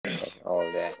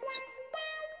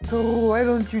So why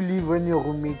don't you leave when your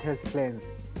roommate has plans?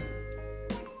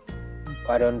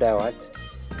 Why don't I what?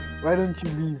 Why don't you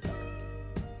leave?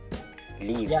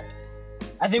 Leave. Yeah.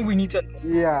 I think we need to.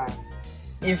 Yeah.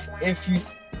 If you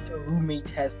see your roommate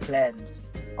has plans,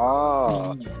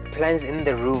 Oh, leave. plans in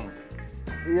the room.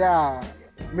 Yeah.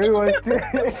 Maybe want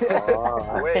to.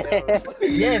 Oh. Where else?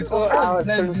 Yes, Oh, of I course, was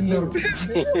plans in the room.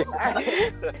 confused.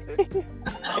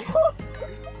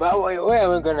 But where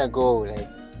am I gonna go? Like,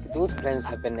 those plans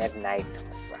happen at night.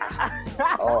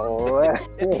 Oh.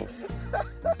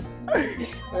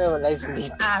 Where will I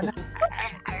sleep?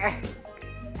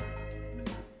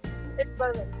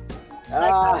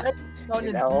 Like, on in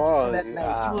his the beautiful at hall.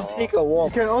 night. He will Ah. take a You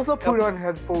walk. can also put on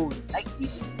headphones. Like,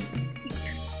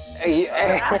 I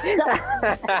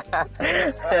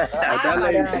don't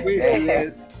like the way he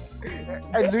is.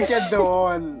 And look at the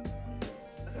wall.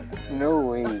 No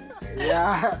way.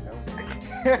 Yeah.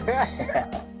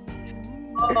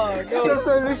 oh It's no. a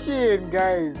solution,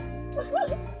 guys.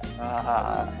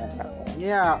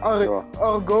 Yeah. Sure.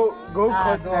 Or go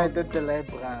Ah, outside at the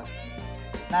library.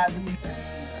 Nah,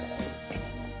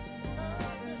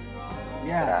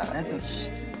 yeah, that's a.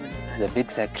 It's a big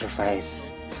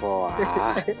sacrifice for.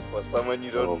 For someone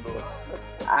you don't know.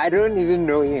 I don't even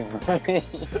know him.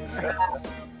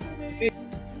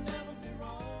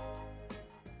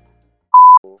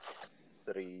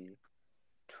 3,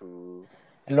 2.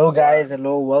 Hello, guys.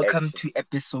 Hello. Welcome Action. to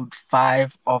episode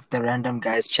 5 of the Random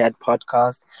Guys Chat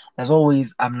podcast. As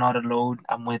always, I'm not alone.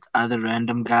 I'm with other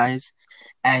random guys.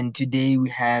 And today we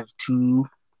have two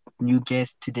new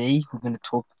guests today who are going to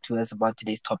talk to us about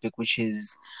today's topic, which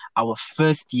is our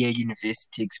first year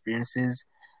university experiences.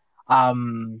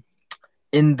 In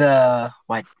the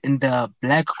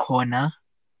black corner,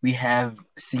 we have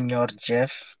Senior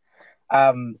Jeff.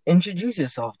 Introduce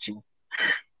yourself, G.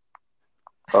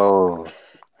 Oh,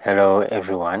 hello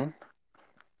everyone.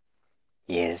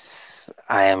 Yes,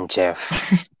 I am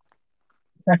Jeff.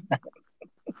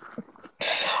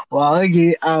 Well,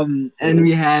 okay. And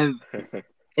we have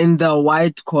in the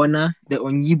white corner, the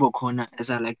Onyibo corner, as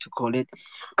I like to call it,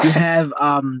 we have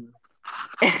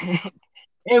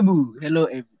Ebu. Hello,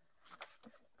 Ebu.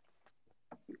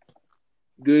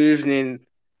 Good evening.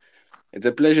 It's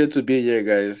a pleasure to be here,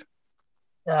 guys.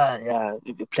 Yeah,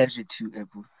 a pleasure to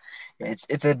Ebu. Yeah,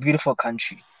 it's a beautiful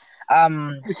country. Yeah.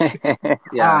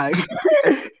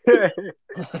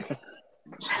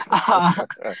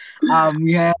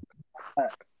 We have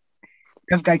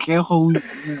Kakleho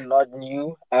who's not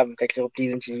new. Kakleho,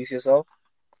 please introduce yourself.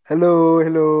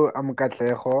 Hello. I'm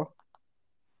Katlejo.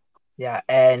 Yeah,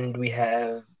 and we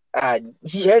have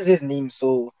he has his name,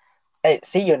 so hey,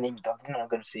 say your name, dog. I'm not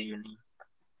gonna say your name.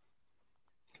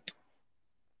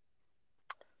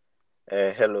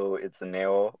 Hello, it's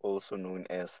Neo, also known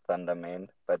as Thunderman,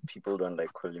 but people don't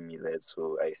like calling me that,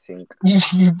 so I think You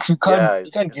Yeah,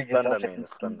 you can't it's give yourself Thunderman, a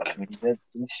it's Thunderman. nickname.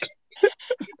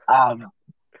 Um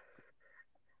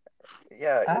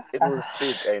Yeah, it will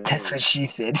stick, I know. that's what she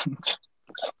said.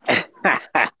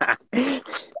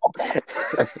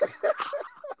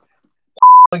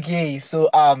 Okay, so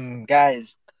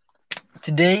guys,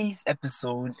 today's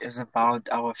episode is about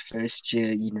our first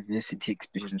year university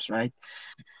experience, right?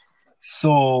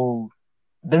 So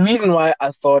the reason why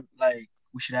I thought like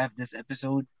we should have this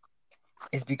episode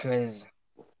is because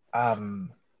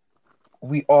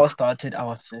we all started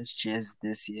our first years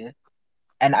this year,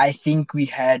 and I think we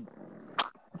had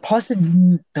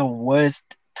possibly the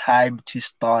worst time to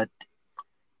start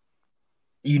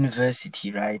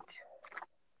university, right?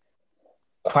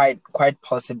 Quite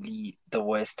possibly the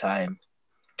worst time.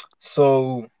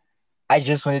 So I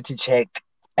just wanted to check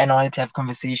and I wanted to have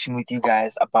conversation with you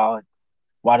guys about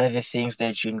what are the things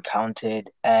that you encountered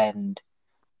and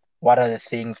what are the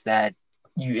things that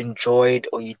you enjoyed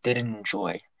or you didn't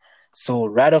enjoy. So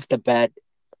right off the bat,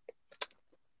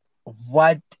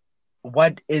 what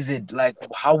is it like?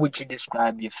 How would you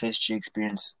describe your first year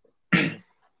experience?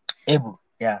 Abu,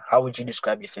 yeah, how would you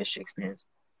describe your first year experience?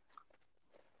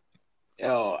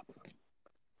 Oh,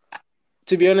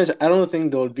 to be honest, I don't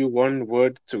think there will be one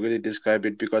word to really describe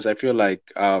it because I feel like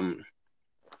I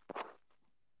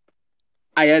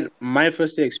had my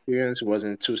first year experience was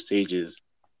in two stages.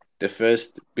 The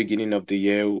first beginning of the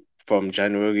year from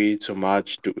January to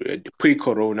March to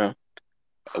pre-corona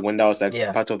when that was like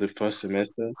Yeah. part of the first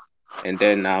semester, and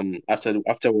then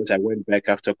afterwards I went back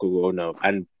after corona,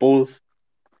 and both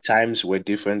times were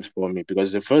different for me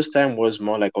because the first time was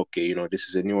more like, okay, this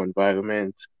is a new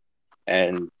environment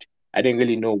and I didn't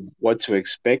really know what to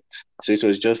expect. So it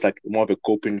was just like more of a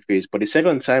coping phase. But the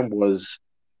second time was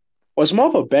more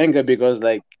of a banger because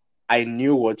like I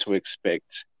knew what to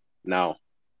expect now.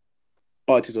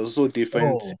 but it was also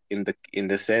different Oh, in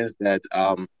the sense that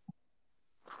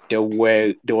there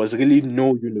was really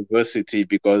no university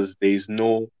because there is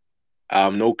no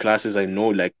classes and no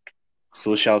like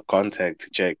social contact to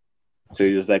check. So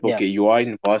it's just like, yeah. okay, you are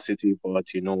in varsity,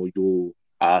 but you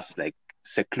are like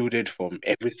secluded from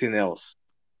everything else.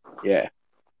 Yeah.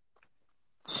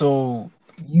 So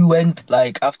you went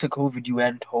like after COVID, you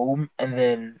went home, and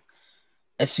then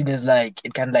as soon as like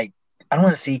it kind of like I don't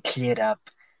want to say cleared up,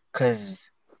 because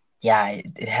yeah,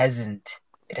 it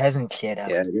hasn't cleared up.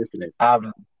 Yeah, definitely.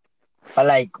 Um, but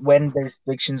like when the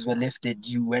restrictions were lifted,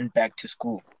 you went back to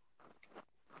school,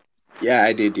 Yeah,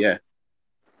 I did. Yeah.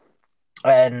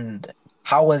 and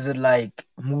how was it like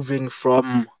moving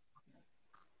from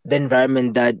the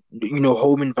environment that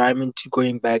home environment to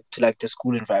going back to like the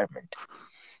school environment?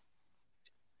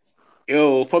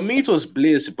 Yo, for me it was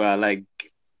bliss, but like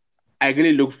I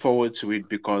really look forward to it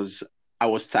because I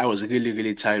was really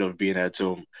really tired of being at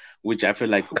home, which I feel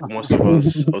like most of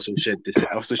us also shared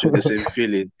the same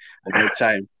feeling at that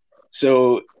time.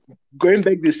 So going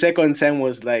back the second time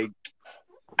was like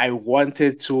I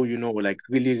wanted to, like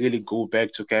really really go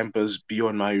back to campus, be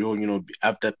on my own,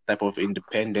 have that type of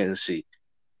independency.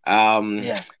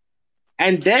 Um, Yeah,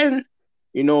 and then,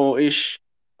 ish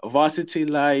varsity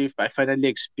life, I finally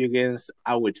experienced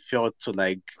how it felt to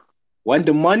like when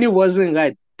the money wasn't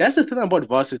right. That's the thing about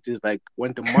varsity is like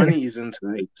when the money isn't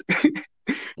right,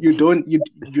 you don't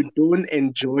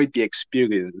enjoy the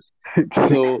experience.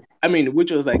 So I mean,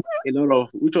 which was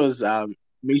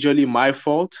majorly my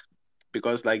fault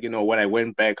because like when I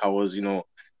went back, I was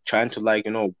trying to like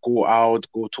go out,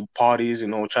 go to parties,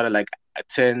 try to like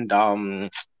attend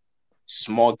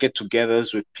small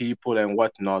get-togethers with people and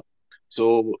whatnot.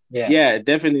 So yeah, yeah,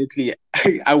 definitely,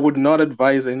 I would not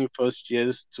advise any first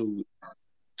years to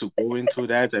go into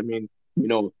that. I mean,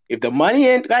 if the money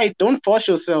ain't right, don't force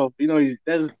yourself.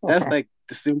 That's the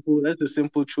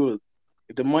simple truth.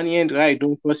 If the money ain't right,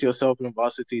 don't force yourself in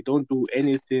varsity. Don't do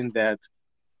anything that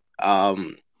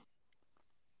um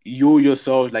you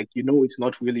yourself like it's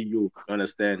not really you. You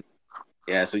understand?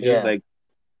 Yeah. So just yeah. like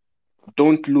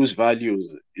don't lose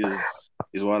values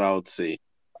is what I would say.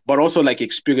 But also like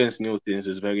experience new things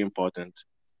is very important.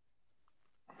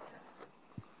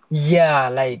 Yeah,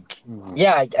 like Mhm.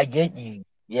 yeah, I get you.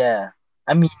 Yeah.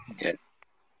 I mean, Yeah.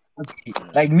 okay,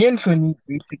 Mm. like me and Tony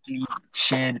basically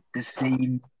shared the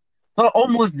same, well,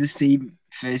 almost the same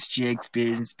first year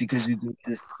experience because we go to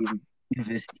the same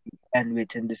university and we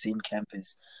attend the same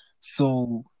campus.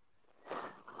 So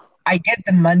I get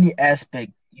the money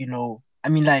aspect. I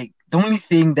mean, like the only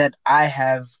thing that I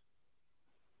have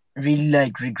really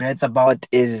like regrets about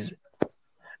is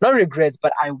not regrets,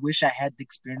 but I wish I had the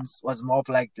experience was more of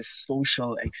like the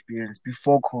social experience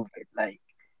before COVID. Like,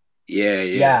 Yeah,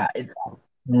 yeah. yeah,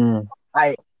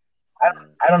 I I,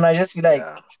 Mm. I don't know. I just feel like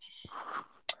Yeah.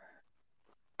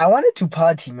 I wanted to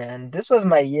party, man. This was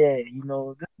my year.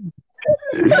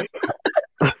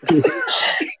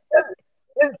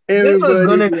 This was Everybody,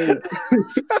 gonna yeah.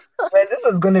 man, this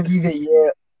was gonna be the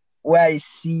year where I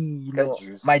see Got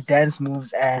my juice. dance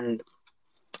moves and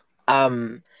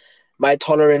um my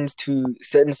tolerance to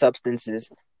certain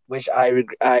substances, which I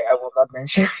will not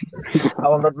mention. I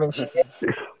will not mention it.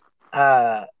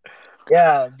 Uh,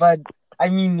 yeah, but I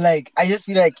mean, like, I just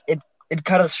feel like it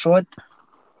cut us short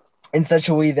in such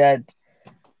a way that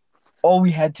all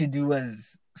we had to do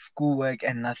was schoolwork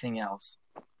and nothing else.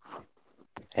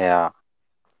 Yeah.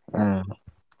 Mm.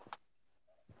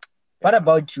 What Yeah.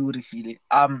 about you, Urifili?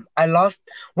 I lost.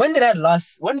 When did I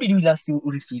last? When did you last see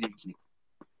Urifili?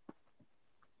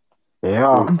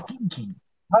 Yeah. I'm thinking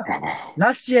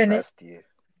last year, ne? Last year.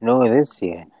 No, this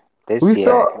year. We This saw,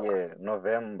 year. Last year.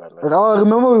 November and last I year.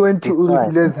 remember we went to Before.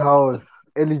 Urifile's house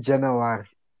early January.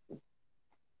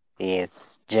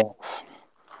 Yes. Jan.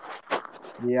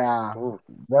 Yeah. Ooh.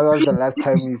 That was the last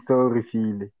time we saw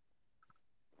Urifile.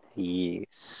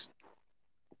 Yes.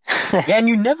 Yeah, and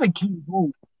you never came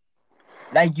home.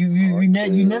 Like you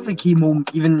never Okay. came home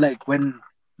even like when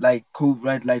like cool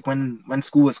right like when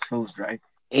school was closed, right?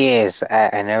 Yes,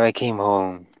 I never came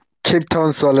home. Cape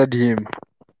Town swallowed him.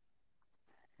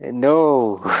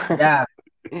 No. Yeah,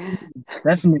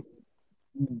 definitely.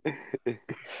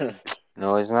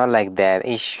 No, it's not like that.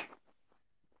 Ish.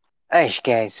 Ish,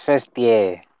 guys, first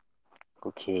year.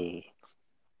 Okay.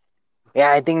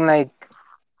 Yeah, I think like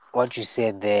what you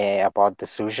said there about the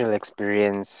social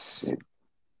experience.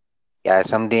 Yeah,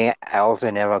 something I also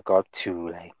never got to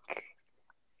like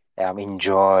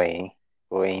enjoy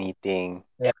or anything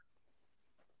Yeah,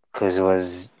 because it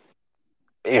was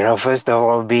first of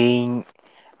all being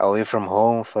away from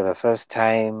home for the first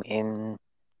time in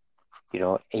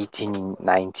 18,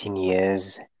 19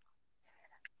 years.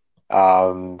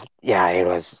 Yeah, it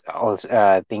was also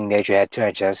a thing that you had to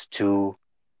adjust to.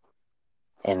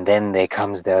 And then there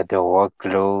comes the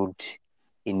workload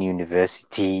in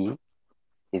university.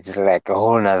 It's like a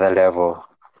whole nother level.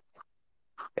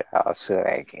 So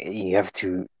like you have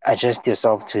to adjust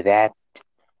yourself to that.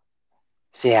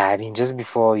 So yeah, I mean, just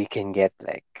before you can get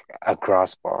like a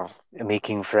grasp of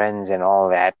making friends and all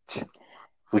that,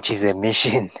 which is a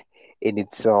mission in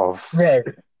itself. Yes.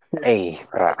 Hey,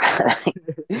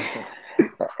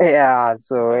 yeah.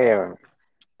 So yeah,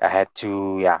 I had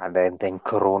to. Yeah, then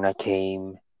Corona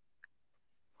came.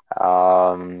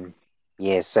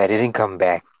 Yes, so I didn't come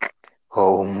back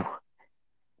home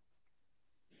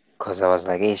because I was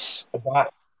like, ish. Why?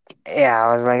 Yeah,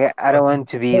 I was like, I don't want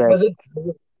to be like, Was it?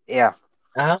 yeah.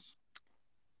 Uh-huh.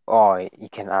 Oh, you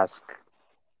can ask.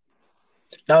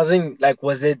 I was saying, like,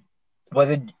 was it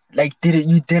like,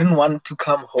 you didn't want to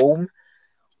come home,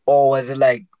 or was it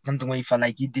like something where you felt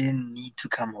like you didn't need to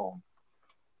come home?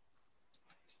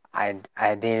 I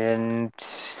didn't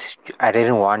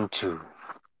want to.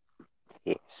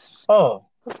 Yes. Oh,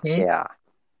 okay. Yeah.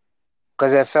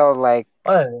 Because I felt like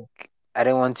Well, I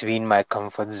didn't want to be in my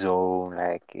comfort zone,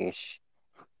 like ish,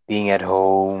 being at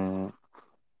home,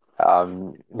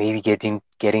 maybe getting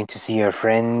to see your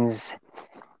friends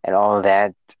and all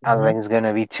that. I was like, it's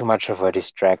gonna be too much of a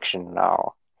distraction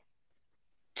now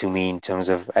to me in terms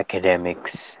of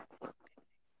academics.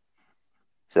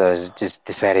 So I just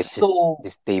decided to so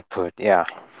just stay put. Yeah.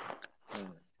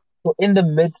 so in the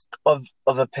midst of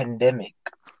a pandemic,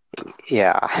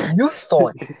 Yeah. you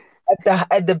thought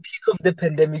at the peak of the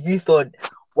pandemic, you thought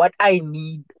what I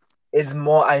need is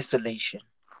more isolation.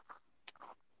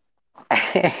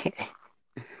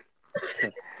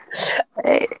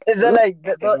 Is that like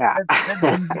Yeah. that's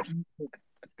basically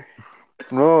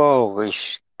No,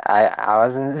 wish I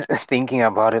wasn't thinking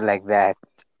about it like that.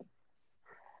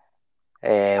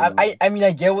 I mean,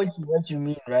 I get what you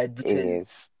mean, right? Because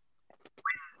Yes.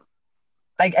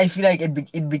 like I feel like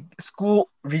school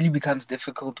really becomes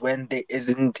difficult when there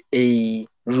isn't a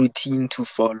routine to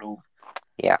follow.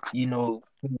 Yeah. You know,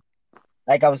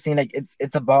 like I was saying, like it's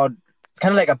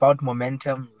kind of like about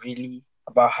momentum, really,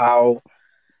 about how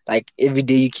like every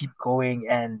day you keep going,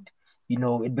 and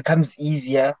it becomes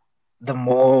easier the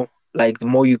more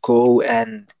you go,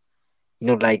 and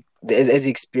like as you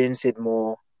experience it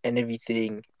more and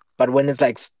everything. But when it's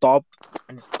like stop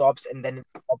and it stops and then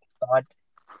it's start,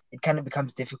 it kind of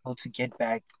becomes difficult to get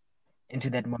back into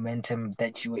that momentum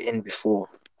that you were in before.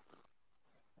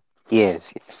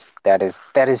 Yes, yes. That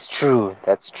is true.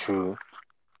 That's true.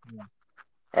 Yeah.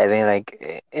 I think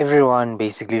like everyone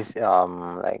basically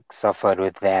like suffered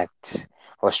with that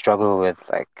or struggle with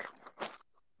like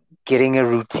getting a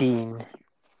routine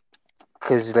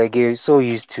because like you're so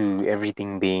used to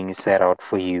everything being set out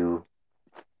for you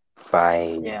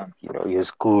by Yeah. your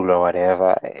school or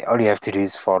whatever. All you have to do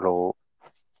is follow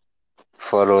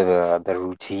the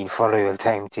routine, follow your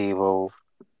timetable.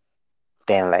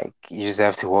 Then like you just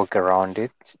have to work around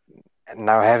it.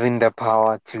 Now having the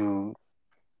power to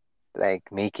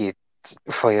like make it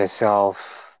for yourself,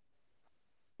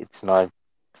 it's not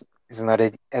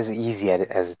as easy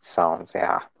as it sounds.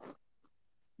 Yeah.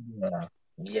 Yeah.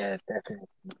 Yeah, definitely.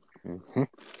 Hmm.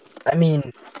 I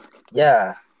mean,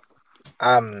 yeah.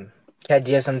 Kat,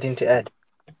 do you have something to add?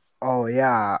 Oh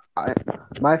yeah,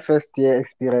 my first year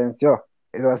experience, yo,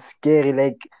 it was scary.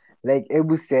 Like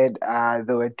Ebu said,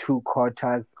 there were 2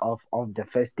 quarters of the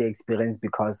first year experience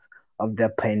because of the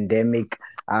pandemic.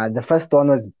 The first one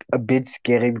was a bit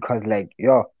scary because like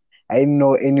yo, I didn't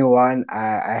know anyone.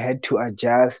 I had to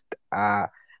adjust. I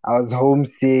was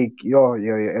homesick. Yo,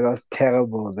 it was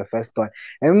terrible. The first one.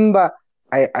 I remember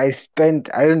I spent,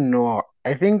 I don't know,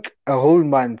 I think a whole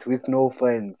month with no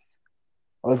friends.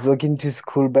 I was walking to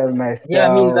school by Yeah,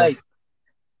 I mean, myself. like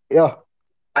Yeah,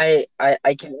 I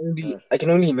can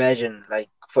only imagine, like,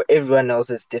 for everyone else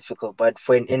it's difficult, but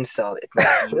for an incel it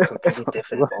must be a completely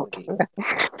different ballgame.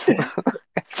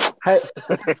 Hi,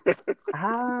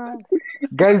 ah,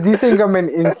 guys, do you think I'm an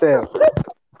incel?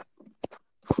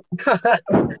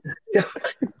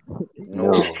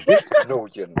 No, No, no,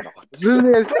 you're not. This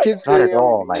guys keep not at saying I'm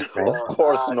all, an my friend. Of incel.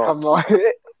 course Come not.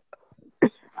 on.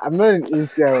 I'm not an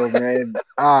incel, man.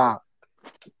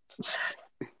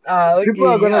 People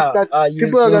Okay, are gonna yeah. start. You're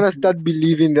People are still gonna start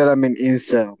believing that I'm an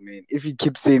incel, man. If you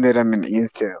keep saying that I'm an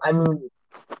incel. I mean,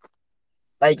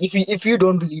 like, if you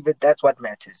don't believe it, that's what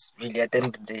matters, really. At the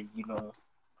end of the day,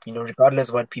 regardless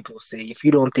of what people say, if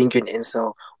you don't think you're an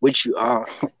incel, which you are,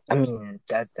 I mean,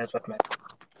 that's what matters.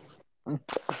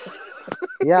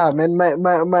 Yeah, man,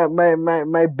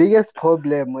 my biggest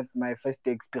problem with my first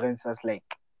day experience was like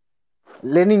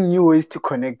learning new ways to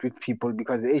connect with people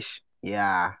because ish,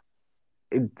 yeah,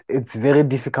 it's very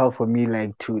difficult for me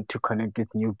like to connect with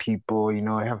new people,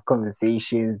 have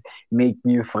conversations, make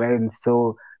new friends.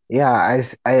 So yeah,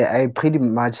 I pretty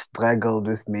much struggled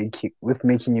with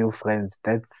making new friends.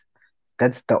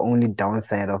 That's the only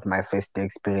downside of my first day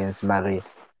experience, Mari.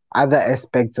 Other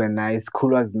aspects were nice.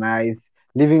 School was nice.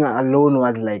 Living alone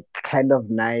was like kind of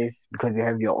nice because you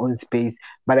have your own space.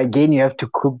 But again, you have to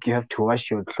cook, you have to wash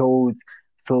your clothes.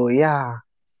 So yeah,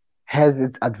 has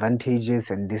its advantages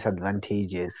and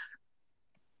disadvantages.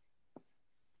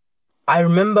 I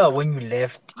remember when you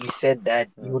left, you said that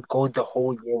you Mm. would go the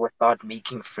whole year without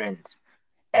making friends.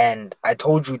 And I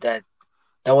told you that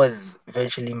that was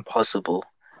virtually impossible.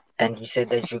 And you said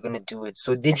that you're gonna do it.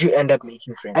 So did you end up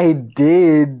making I friends?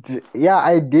 did. Yeah,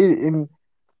 I did in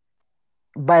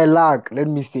by luck, let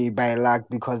me say by luck,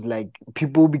 because like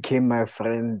people became my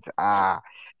friends. I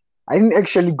didn't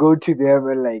actually go to them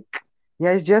and like,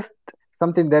 yeah, it's just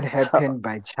something that happened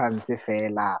by chance, if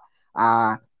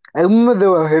I remember they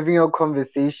were having a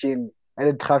conversation at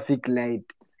a traffic light,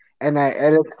 and I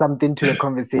added something to the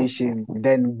conversation.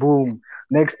 Then boom,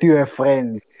 next to your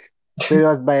friend. So it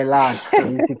was by luck,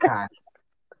 basically.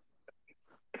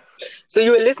 So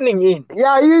you were listening in.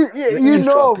 Yeah, you You're you know,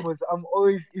 eavesdropping. Mos, I'm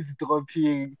always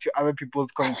eavesdropping to other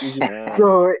people's conversation. Mm.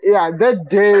 So yeah, that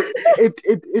day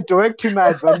it worked to my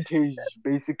advantage.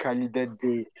 Basically, that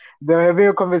day they were having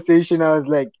a conversation. I was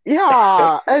like,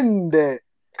 yeah, and they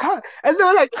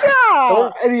were like, yeah,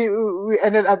 Don't and we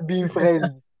ended up being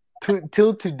friends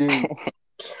till today.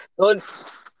 don't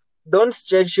don't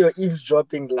stretch your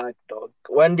eavesdropping luck, dog.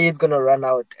 One day it's gonna run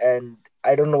out and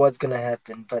I don't know what's gonna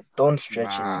happen, but don't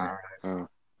stretch it, man. Wow. Mm.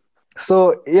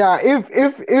 So yeah, if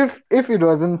it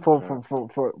wasn't for Mm.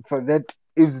 that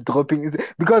eavesdropping, is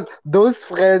because those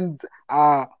friends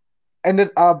ended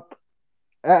up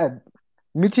uh,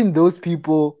 meeting those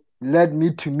people led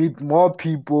me to meet more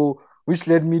people, which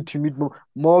led me to meet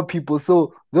more people.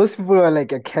 So those people are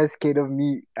like a cascade of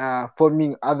me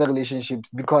forming other relationships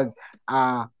because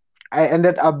uh I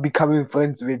ended up becoming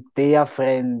friends with their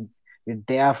friends,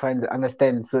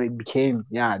 understand? So it became,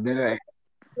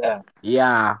 Yeah.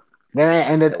 yeah. Then I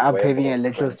ended A up web having a of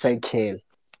little friendship. circle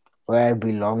where I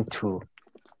belong to.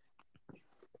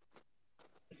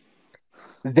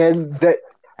 Then the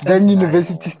That's then nice.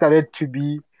 university Oh, started to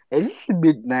be a little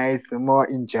bit nice, more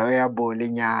enjoyable,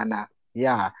 linyana.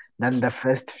 Yeah, than the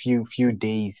first few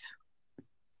days.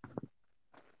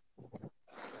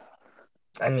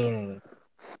 I mean,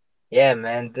 yeah,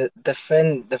 man.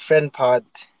 The friend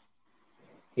part.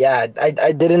 Yeah, I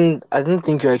didn't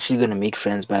think you're actually gonna make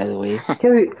friends, by the way.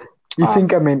 You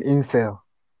think I'm Um, an incel?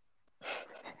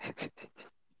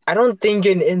 I don't think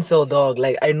you're an incel, dog.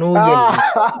 Like I know you're an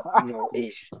incel. Ah,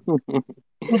 Ish.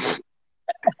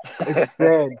 it's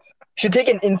sad. Should take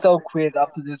an incel quiz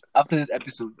after this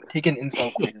episode. Take an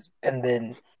incel quiz and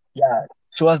then yeah,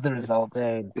 show us the It's results.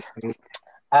 sad.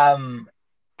 Um,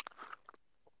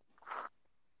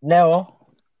 now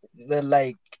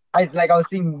I was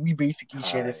saying we basically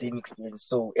share the hi. same experience.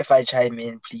 So if I chime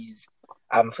in, please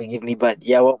forgive me. But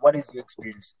yeah, what is your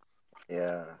experience?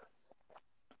 Yeah.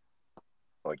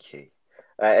 Okay.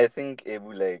 I think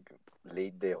Ebu like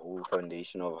laid the whole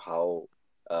foundation of how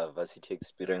varsity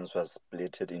experience was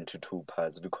splitted into two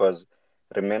parts because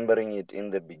remembering it in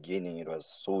the beginning, it was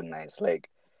so nice. Like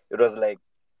it was like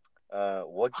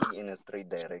walking in a straight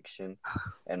direction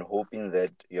and hoping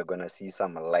that you're gonna see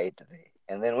some light there.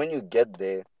 And then when you get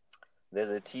there,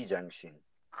 there's a T junction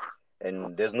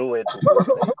and there's nowhere to go.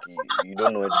 Like you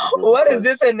don't know where to go What is because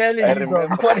this I analogy, dog?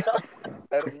 remember, What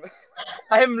I remember.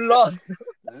 I'm lost.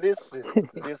 Listen.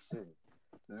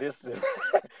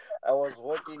 I was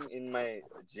walking in my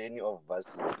journey of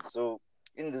varsity. So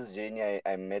in this journey,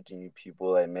 I met new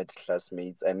people, I met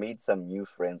classmates, I made some new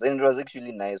friends, and it was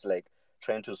actually nice, like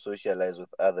trying to socialize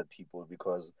with other people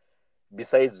because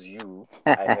besides you,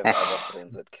 I have other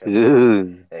friends at campus.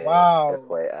 Ooh. Wow.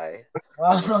 FYI,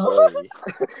 I'm Wow. sorry.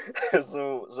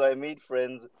 So I made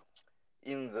friends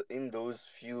in those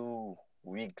few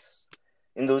weeks,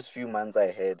 in those few months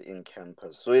I had in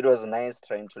campus. So it was nice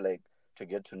trying to like to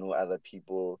get to know other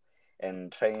people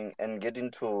and trying and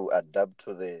getting to adapt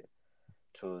to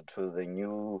the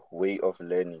new way of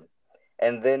learning.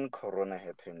 And then Corona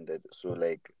happened. So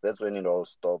like that's when it all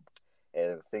stopped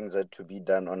and things had to be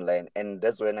done online. And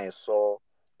that's when I saw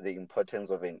the importance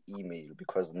of an email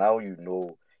because now you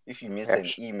know if you miss an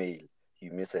Yes. email,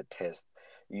 you miss a test.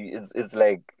 It's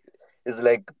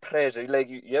like pressure. Like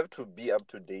you have to be up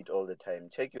to date all the time.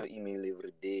 Check your email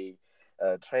every day.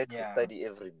 try to Yeah. study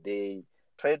every day,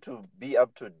 try to be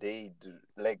up to date,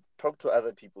 like talk to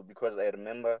other people. Because I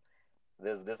remember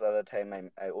there's this other time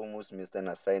I almost missed an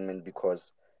assignment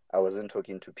because I wasn't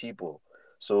talking to people.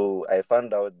 So I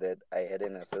found out that I had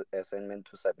an assignment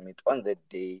to submit on that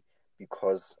day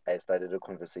because I started a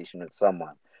conversation with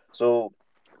someone. So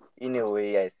in a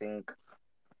way, I think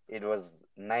it was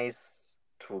nice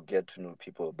to get to know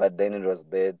people, but then it was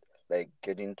bad, like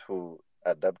getting to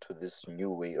adapt to this new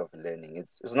way of learning.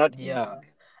 It's not easy, Yeah.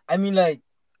 man. I mean, like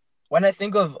when I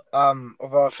think of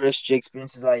our first year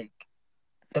experiences, like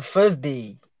the first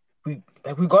day, we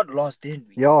got lost, didn't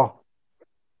we? Yo,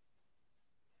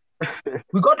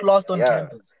 We got lost on Yeah,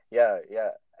 campus. yeah.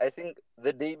 I think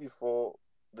the day before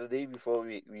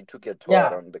we took a tour Yeah,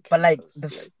 around the but like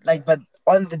campus. Like, but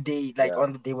on the day, like yeah.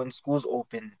 on the day when schools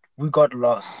open, we got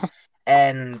lost,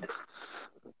 and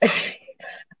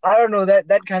I don't know,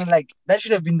 that kind of like that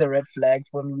should have been the red flag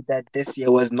for me that this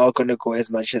year was not gonna go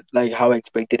as much as like how I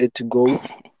expected it to go,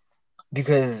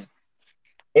 because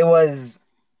it was.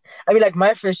 I mean, like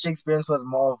my first year experience was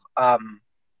more of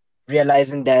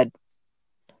realizing that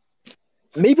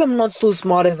maybe I'm not so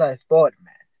smart as I thought,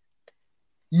 man.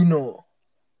 You know,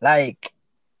 like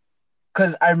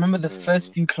because I remember the Mm-hmm.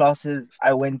 first few classes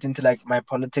I went into, like my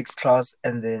politics class,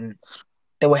 and then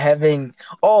they were having,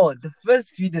 oh, the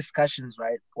first few discussions,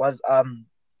 right, was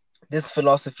this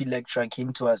philosophy lecturer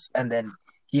came to us, and then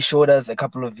he showed us a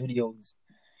couple of videos,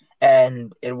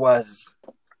 and it was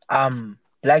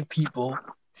black people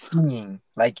singing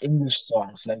like English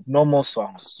songs, like normal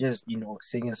songs, just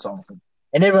singing songs,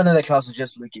 and everyone in the class was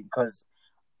just looking because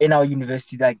in our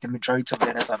university, like the majority of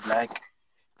learners are black,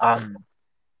 um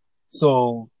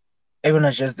so everyone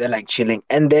was just there like chilling,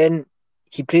 and then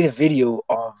he played a video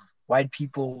of white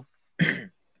people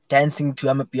dancing to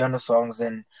Amapiano songs,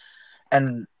 and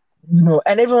and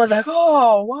everyone was like,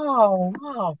 oh wow,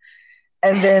 wow.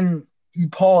 And then he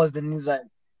paused and he's like,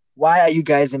 why are you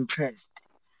guys impressed?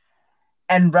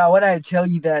 And bro, when I tell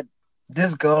you that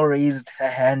this girl raised her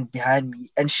hand behind me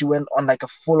and she went on like a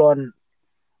full on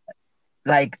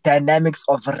like dynamics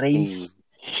of Hey. race,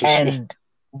 and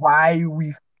why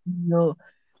we feel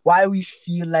why we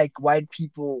feel like white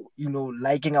people,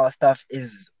 liking our stuff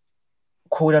is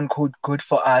quote unquote good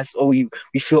for us, or we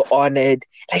feel honored.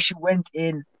 Like she went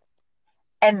in,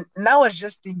 and now I was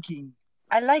just thinking,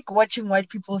 I like watching white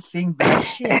people sing black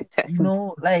shit.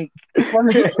 Like for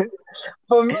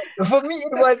me, for me,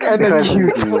 it that's wasn't kind of Because deep.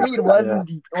 cute. For you, me, it Yeah. wasn't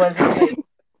deep. It wasn't like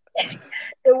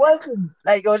it wasn't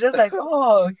like, it was just like,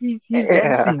 oh, he's yeah.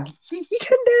 dancing. He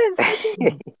can dance. He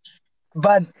can.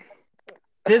 But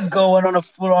this girl went on a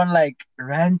full on like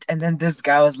rant, and then this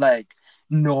guy was like,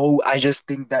 no, I just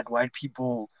think that white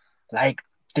people like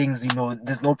things,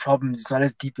 there's no problem, it's not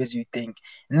as deep as you think.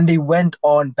 And then they went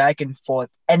on back and forth,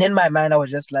 and in my mind I was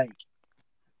just like,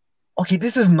 okay,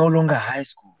 this is no longer high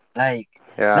school. Like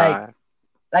Yeah.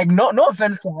 no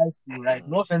offense to high school, right?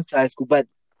 No offense to high school, but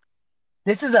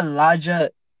this is a larger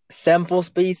sample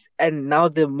space, and now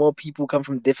the more people come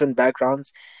from different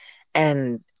backgrounds,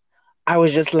 and I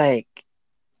was just like,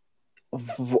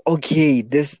 okay,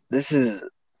 this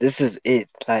is it.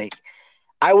 Like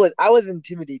I was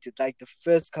intimidated like the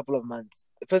first couple of months,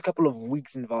 the first couple of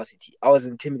weeks in varsity. I was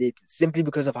intimidated simply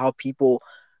because of how people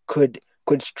could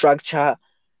could structure,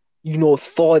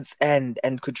 thoughts, and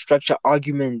could structure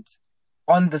arguments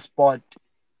on the spot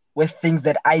with things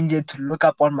that I needed to look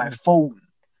up on my phone.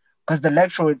 Because the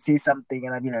lecturer would say something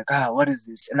and I'd be like, what is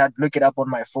this? And I'd look it up on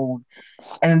my phone.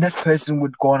 And then this person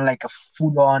would go on like a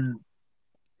full on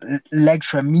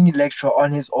lecture, mini lecture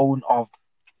on his own of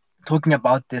talking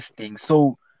about this thing.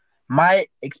 So my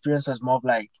experience was more of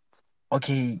like,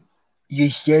 okay, you're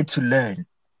here to learn.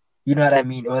 You know what I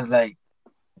mean? It was like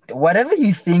whatever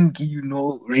you think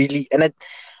really, and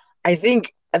I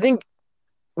think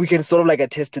we can sort of like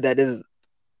attest to that is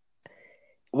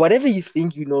whatever you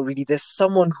think really, there's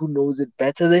someone who knows it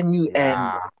better than you,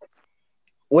 and Yeah.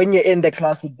 when you're in the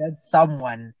class with that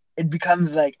someone, it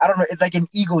becomes like, I don't know, it's like an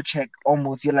ego check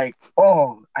almost. You're like,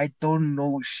 oh, I don't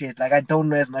know shit. Like I don't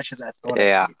know as much as I thought I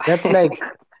Yeah. did. That's like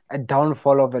a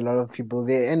downfall of a lot of people.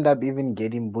 They end up even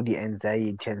getting body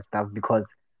anxiety and stuff because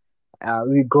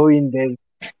we go in there.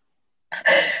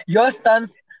 Your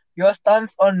stance, your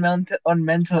stance on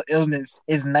mental illness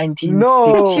is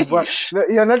No, but 1960-ish. no,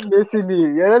 you're not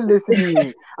listening. You're not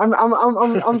listening.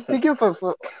 I'm speaking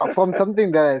from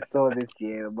something that I saw this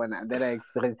year that I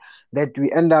experienced. That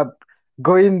we end up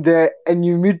going there and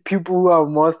you meet people who are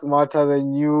more smarter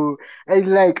than you,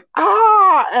 and like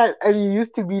and you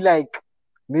used to be like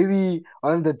maybe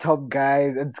one of the top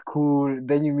guys at school.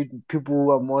 Then you meet people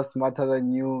who are more smarter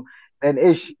than you, and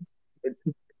ish.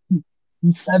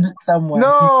 He's subbing someone.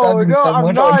 He's No, subbing no, I'm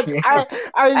someone on not. here. I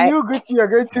I knew Gucci you're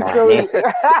going to nah, tell me. me.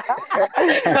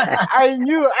 I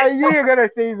knew you're gonna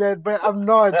say that, but I'm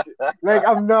not. Like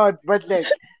I'm not. But like,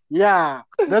 yeah,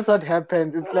 that's what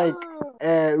happens. It's like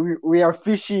we are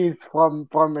fishes from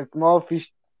a small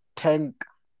fish tank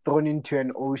thrown into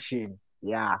an ocean.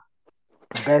 Yeah,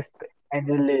 best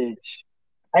analogy.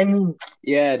 I mean,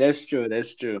 Yeah, that's true.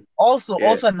 That's true. also, Yeah,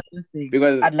 also another thing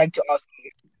because I'd like to ask you.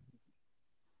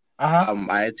 Uh-huh.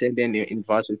 I attended the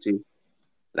university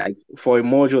like for a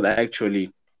module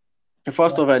actually. The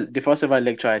first ever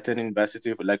lecture I attended in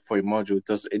university like for a module, it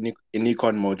was an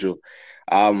econ module.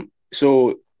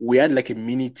 So we had like a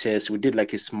mini test. We did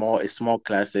like a small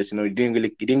class test. It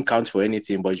didn't count for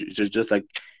anything, but it was just like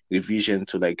revision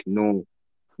to like know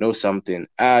something.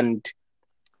 And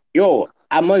yo,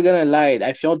 I'm not gonna lie,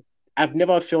 I've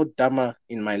never felt dumber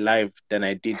in my life than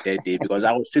I did that day because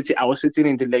I was sitting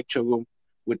in the lecture room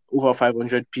with over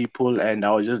 500 people, and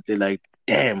I was just there like,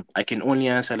 damn, I can only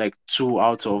answer like two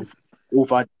out of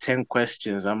over 10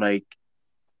 questions. I'm like,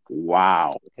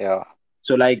 wow. Yeah.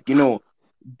 So like,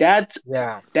 that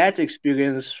Yeah. that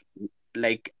experience,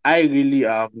 like I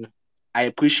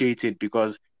appreciate it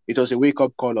because it was a wake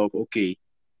up call of, okay,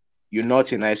 you're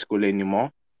not in high school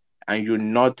anymore and you're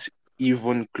not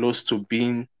even close to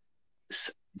being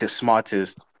the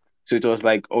smartest. So it was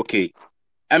like, okay.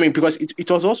 I mean, because it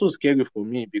was also scary for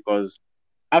me because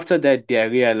after that day I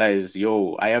realized,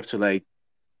 yo, I have to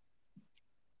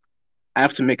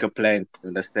make a plan, you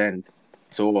understand?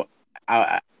 So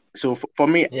for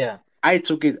me, Yeah. I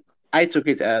took it I took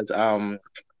it as I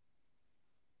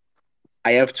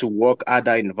have to work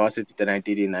harder in university than I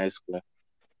did in high school.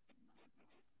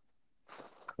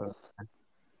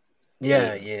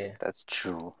 Yeah. Yes, Yeah. that's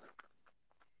true.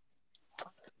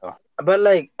 Oh, But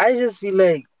like, I just feel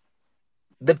like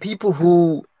the people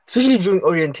who, especially during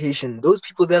orientation, those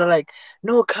people that are like,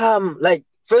 no, come. Like,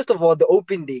 first of all, the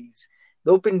open days,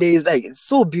 like, it's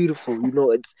so beautiful.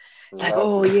 It's like, Love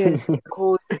oh it. yeah, it's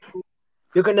cool.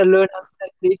 You're gonna learn how to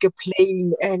like make a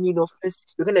plane, and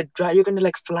first you're gonna drive. You're gonna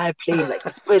like fly a plane. Like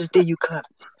the first day you come,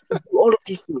 you do all of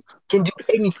these things. Can do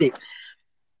anything.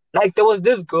 Like there was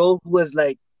this girl who was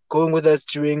like going with us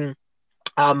during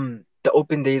the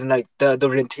open days and like the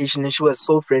orientation, and she was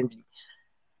so friendly.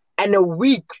 And a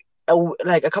week,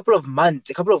 like a couple of months,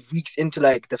 a couple of weeks into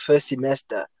like the first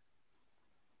semester,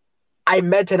 I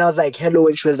met her and I was like, "Hello,"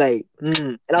 and she was like,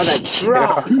 and I was like,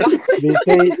 "Bruh, what?" They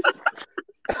say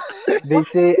they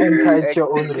say enter at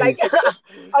your own Like, risk.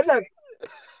 I was like,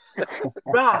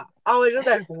 "Bruh," I was just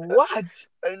like, "What?"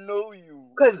 I know you.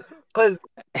 Because, because,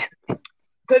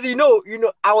 because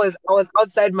I was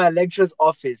outside my lecturer's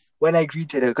office when I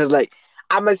greeted her. Because like,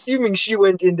 I'm assuming she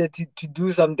went in there to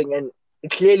do something, and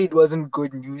clearly it wasn't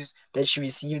good news that she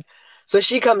received. So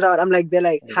she comes out. I'm like, they're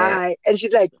like, yeah. "Hi," and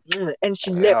she's like, and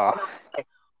she left. Yeah. And I'm like,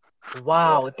 Yeah,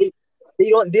 wow, they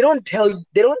don't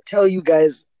tell you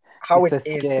guys how It's it a is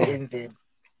scam. in there.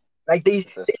 Like they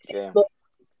it's a they say scam. small,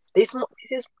 they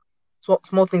say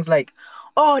small things like,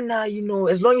 oh, now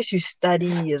as long as you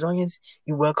study, as long as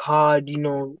you work hard,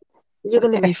 you're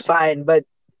gonna be fine. But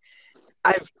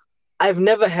I've I've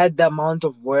never had the amount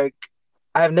of work.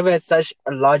 I've never had such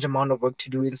a large amount of work to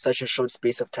do in such a short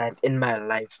space of time in my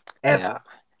life Yeah. ever.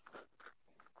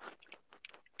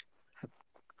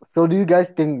 So do you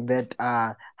guys think that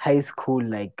high school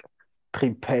like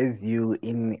prepares you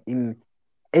in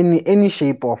any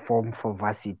shape or form for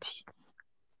varsity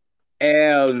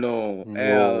Hell no,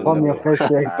 hell from your No. no. first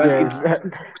year Because experience? Nah,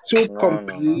 it's two no,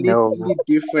 no, no, no. No. completely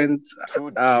different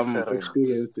Too different.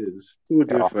 experiences. Too Yeah.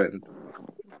 different.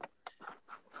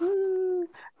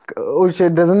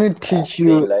 Osha, doesn't it Nah, teach they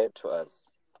you lied to us.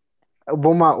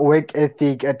 Boma work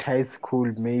ethic at high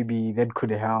school? Maybe that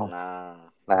could help. Nah.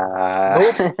 Nah.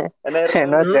 Nope. And I remember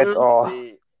Not they at Mm-mm. used to all.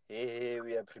 say, hey,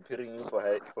 we are preparing you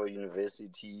for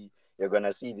university. You're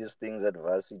gonna see these things at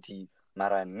varsity.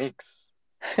 Mara nix.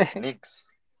 Nix.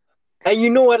 And you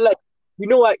know what? Like,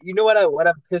 what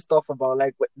I'm pissed off about,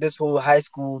 like this whole high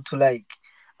school to like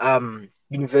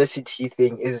university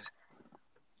thing is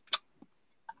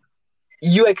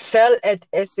you excel at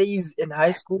essays in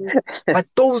high school, but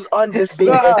those aren't the same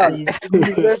Bruh. essays in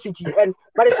university.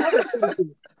 But it's not the same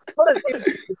thing. It's not the same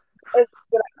thing. Like,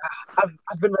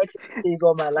 I've been writing essays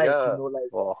all my life, Yeah. like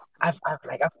Oh, I've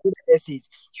good at essays.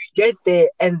 You get there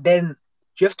and then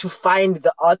you have to find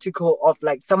the article of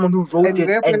like someone who wrote And it,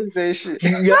 and reference the shit.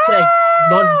 you have to like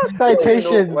not read I them. didn't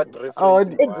know Citations what or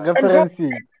referencing It's was. and bro,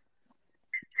 referencing.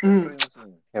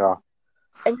 Referencing. yeah.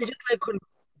 and you're just like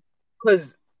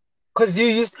because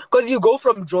because you go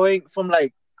from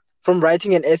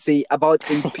writing an essay about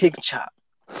a picture,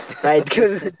 right?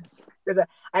 Because Because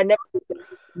I never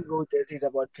wrote essays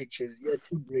about pictures. You're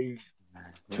too brave.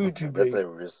 Too That's brave. a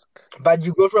risk. But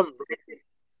you go from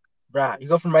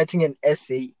writing an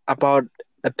essay about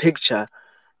a picture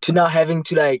to now having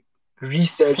to like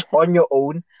research on your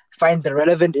own, find the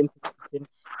relevant information,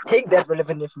 take that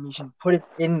relevant information, put it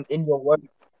in your work,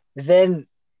 then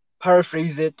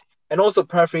paraphrase it, and also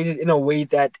paraphrase it in a way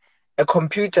that a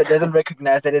computer doesn't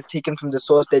recognize that it's taken from the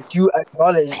source that you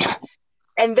acknowledged,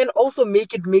 and then also make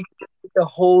the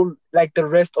whole like the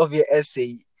rest of your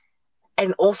essay,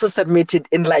 and also submit it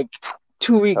in like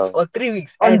 2 weeks Oh, or 3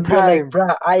 weeks, On and you're like, time,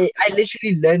 bruh, I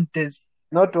literally learned this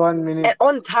not 1 minute. and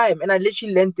on time, and I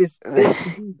literally learned this week.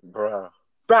 Bruh.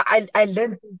 Bruh, I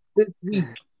learned this week.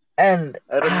 And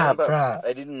I remember bruh.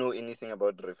 I didn't know anything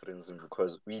about referencing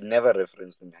because we never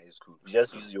referenced in high school. We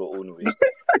just use your own words.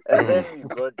 And then we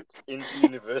got into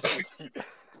university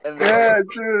and they were Yeah, like,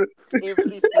 true.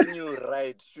 everything you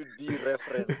write should be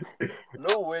referenced.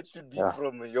 No word should be yeah.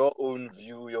 from your own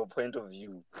view, your point of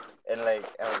view. And like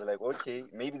I was like, okay,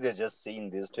 maybe they're just saying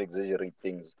this to exaggerate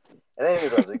things. And then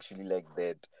it was actually like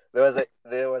that.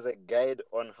 There was a guide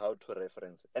on how to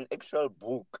reference, an actual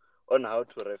book on how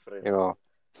to reference. Yo.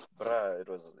 Bruh, it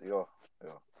was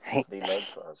they lied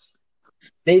to us.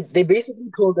 They basically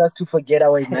told us to forget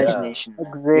our Yeah. imagination,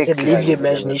 man. They said Exactly. Yeah, leave your leave it at the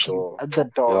imagination, door. At the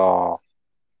door. Yo.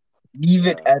 leave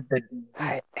it Yeah. at the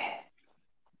I,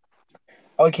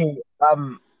 Okay,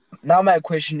 now my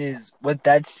question is, with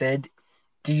that said,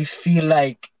 do you feel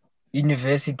like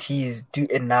universities do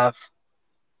enough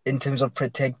in terms of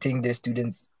protecting their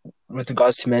students with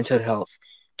regards to mental health?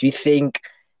 Do you think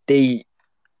they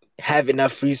have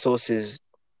enough resources?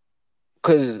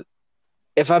 Because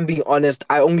if I'm being honest,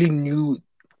 I've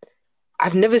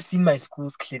never seen my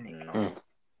school's clinic. No.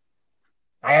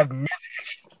 I have never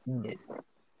actually seen it.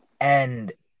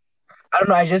 And I don't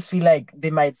know, I just feel like they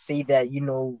might say that,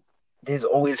 there's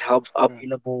always help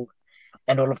available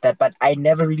and all of that, but I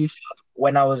never really felt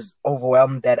when I was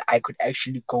overwhelmed that I could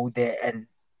actually go there and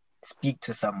speak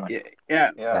to someone. Yeah,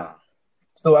 yeah. yeah. Yeah.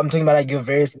 So I'm talking about like your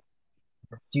various.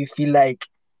 Do you feel like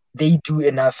they do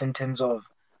enough in terms of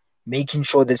making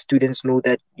sure that students know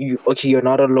that you're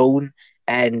not alone,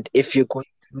 and if you're going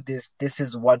through this, this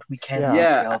is what we can Yeah. do to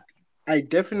Yeah, help I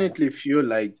definitely feel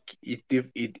like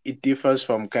it differs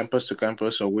from campus to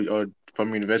campus or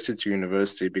from university to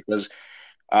university because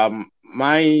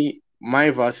my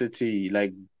varsity,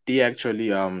 like, they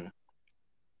actually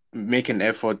make an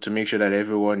effort to make sure that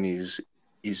everyone is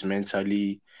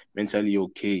mentally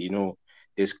okay.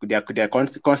 They're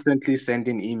constantly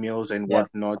sending emails and you.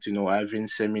 whatnot. Having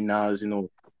seminars.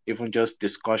 Even just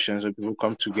discussions where people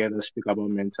come together, speak about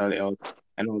mental health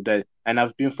and all that. And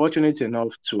I've been fortunate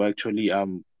enough to actually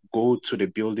go to the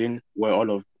building where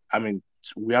I mean,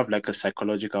 we have like a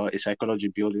psychology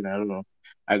building. I don't know.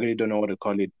 I really don't know what to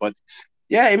call it, but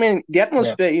yeah, I mean, the Yeah.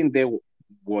 atmosphere in there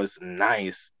was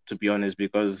nice, to be honest,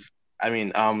 because I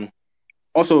mean,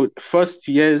 also first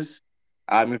years,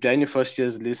 if there are any first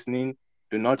years listening,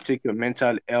 do not take your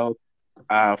mental health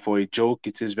for a joke.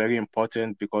 It is very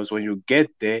important because when you get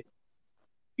there,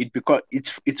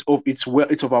 it's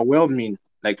overwhelming,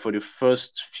 like, for the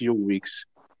first few weeks.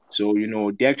 So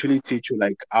they actually teach you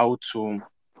like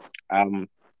um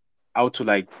how to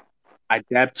like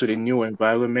adapt to the new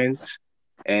environment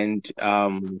and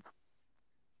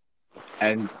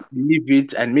leave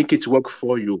it and make it work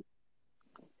for you.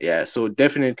 Yeah, so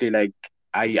definitely, like,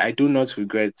 I do not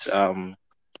regret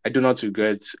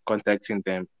contacting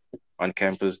them on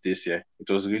campus this year. It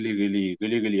was really, really,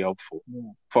 really, really helpful.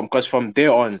 Yeah. From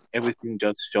there on, everything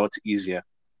just felt easier.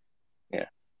 Yeah.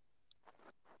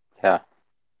 Yeah.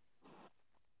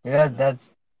 Yeah,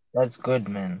 that's good,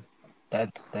 man.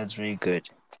 That's really good.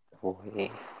 Oh, yeah.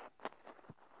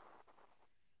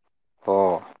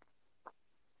 Oh,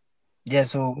 Yeah,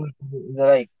 so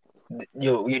like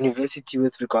your university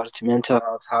with regards to mental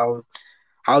health,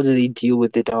 how do they deal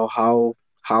with it, or how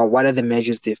what are the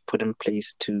measures they've put in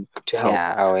place to help?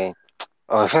 yeah. I mean,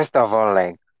 oh, first of all,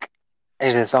 like,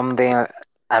 is there something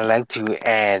I'd like to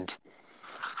add?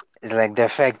 It's like the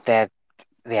fact that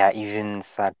there are even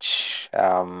such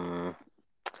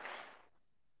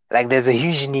like there's a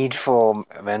huge need for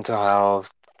mental health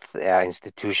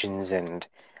institutions and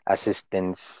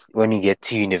assistance when you get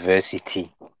to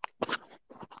university,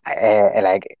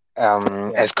 like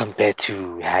Yeah. as compared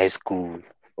to high school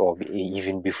or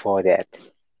even before that.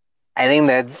 I think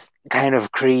that's kind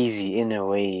of crazy in a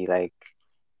way. Like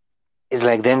it's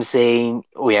like them saying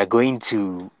we are going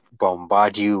to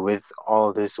bombard you with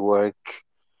all this work.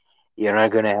 You're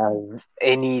not gonna have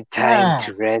any time Ah.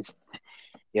 to rest.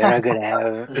 You're not gonna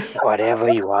have whatever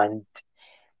you want.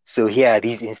 So here are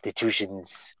these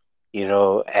institutions.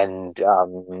 and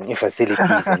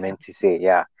facilities, I meant to say,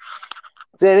 yeah.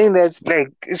 So I think that's like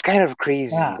it's kind of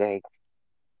crazy, Yeah. like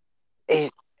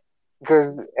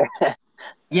because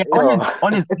Yeah, you know,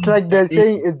 on its It's own, like they're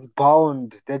saying it's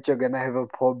bound that you're gonna have a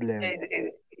problem.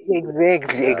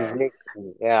 exactly, Yeah.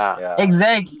 exactly, yeah. Yeah.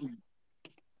 exactly.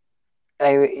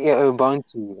 Like you're bound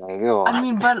to like I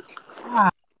mean, ah,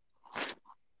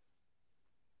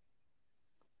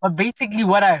 but basically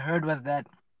what I heard was that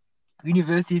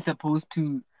university is supposed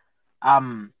to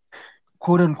um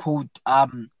quote unquote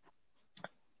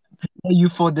prepare you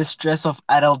for the stress of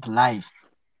adult life.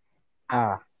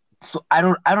 Ah, So I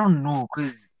don't know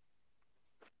because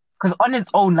on its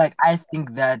own, like I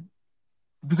think that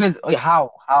because okay,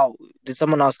 how did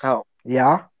someone ask how?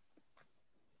 yeah,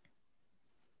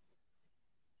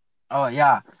 Oh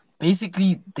yeah,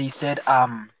 basically they said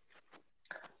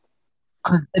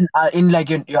because in like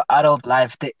your adult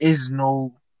life there is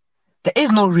no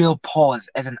real pause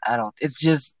as an adult. It's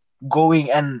just going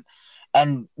and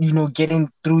getting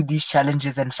through these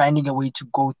challenges and finding a way to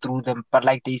go through them. But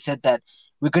like they said that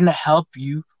we're gonna help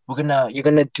you. You're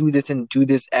gonna do this and do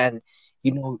this and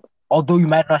you know although you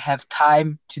might not have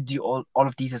time to do all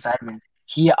of these assignments,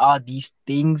 here are these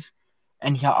things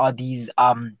and here are these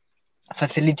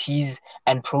facilities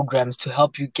and programs to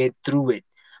help you get through it.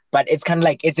 But it's kind of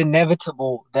like it's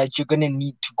inevitable that you're gonna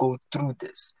need to go through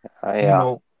this, you yeah,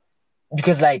 know,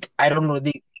 because like I don't know,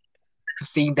 they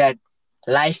saying that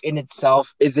life in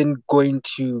itself isn't going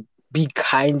to be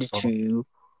kind to oh, you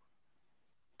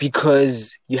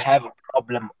because you have a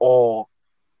problem or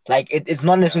like it's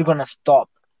not necessarily Yeah. gonna stop.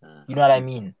 You know Mhm. what I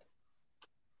mean?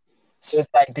 So it's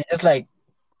like they just like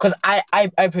because I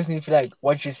personally feel like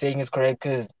what you're saying is correct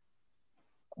because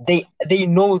they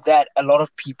know that a lot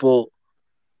of people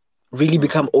really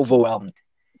become Mhm. overwhelmed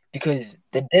because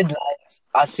the deadlines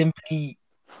are simply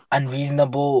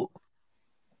unreasonable.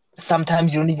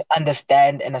 Sometimes you don't even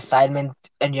understand an assignment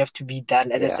and you have to be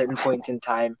done at a yeah, certain point in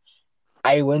time.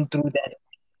 I went through that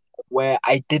where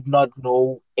I did not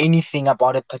know anything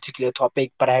about a particular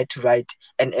topic, but I had to write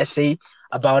an essay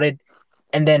about it.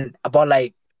 And then about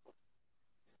like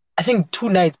I think 2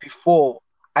 nights before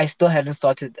I still hadn't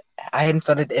started I hadn't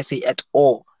started the essay at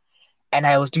all. And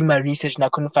I was doing my research and I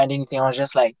couldn't find anything. I was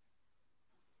just like,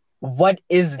 what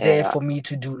is there yeah, for me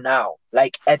to do now?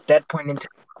 Like at that point in time,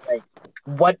 like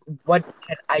what what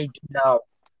can I do now?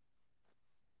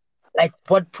 Like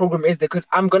what program is there? Because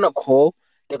I'm gonna call,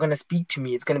 they're gonna speak to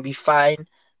me, it's gonna be fine.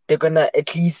 They're gonna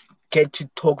at least get to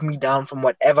talk me down from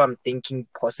whatever I'm thinking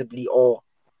possibly or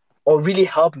really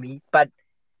help me. But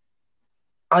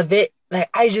are they like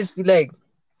I just feel like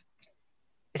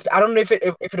I don't know if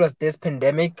it was this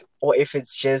pandemic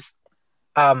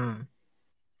um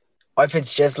or if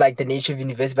it's just like the nature of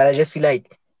university, but I just feel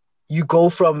like you go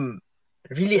from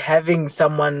really having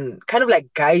someone kind of like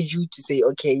guide you to say,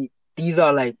 okay, these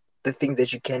are like the things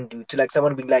that you can do to like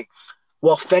someone being like,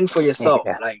 well, fend for yourself.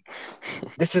 yeah, Like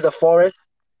this is a forest.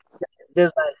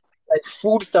 There's like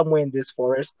food somewhere in this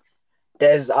forest.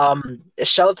 There's a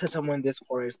shelter somewhere in this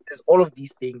forest. There's all of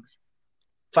these things.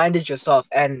 Find it yourself.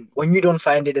 And when you don't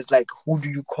find it, it's like who do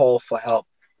you call for help?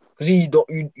 Because you don't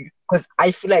you because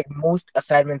I feel like most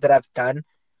assignments that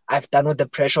I've done with the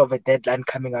pressure of a deadline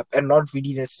coming up, and not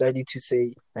really necessarily to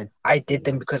say I, I did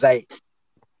them because I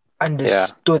yeah,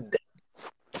 understood them.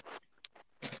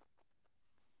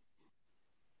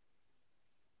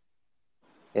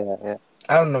 yeah, yeah,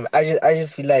 I don't know. I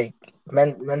just feel like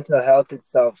mental health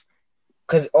itself,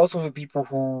 because also for people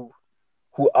who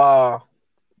are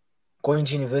going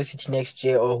to university next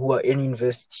year or who are in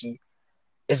university,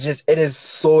 it is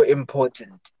so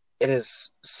important. It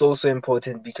is so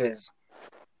important because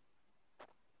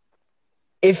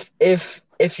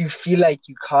if you feel like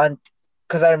you can't,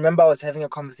 because I remember I was having a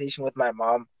conversation with my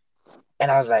mom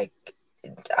and I was like,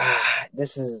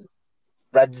 this is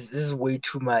right, this is way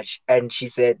too much, and she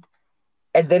said,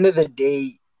 at the end of the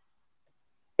day,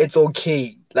 it's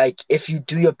okay. Like if you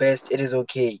do your best, it is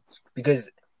okay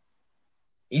because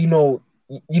you know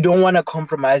you don't want to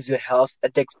compromise your health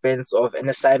at the expense of an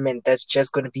assignment that's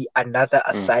just going to be another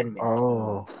mm, assignment.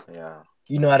 oh, Mhm. Yeah.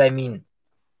 You know what I mean?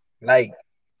 Like,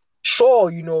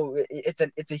 sure,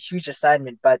 it's a huge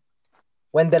assignment, but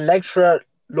when the lecturer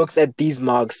looks at these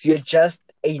marks, you're just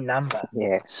a number,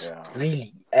 yes, Yeah.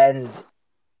 really. And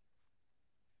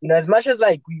as much as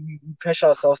like we pressure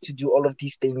ourselves to do all of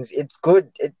these things, it's good.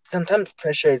 Sometimes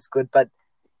pressure is good, but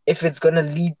if it's gonna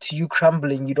lead to you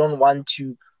crumbling, you don't want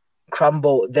to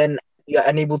crumble, then you're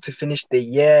unable to finish the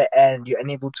year and you're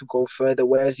unable to go further.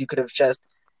 Whereas you could have just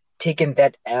taken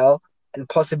that L and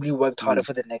possibly worked harder mm,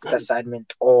 for the next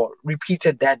assignment or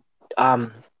repeated that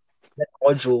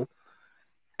module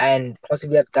and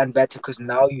possibly have done better because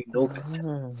now you know better.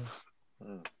 Mm.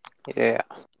 Mm. Yeah,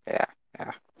 yeah,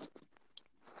 yeah.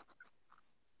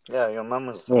 Yeah, your mom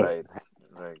is Yeah. right.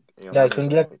 Like your Like mom when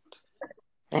is you have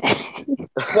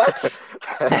what?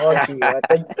 Okay,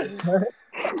 what?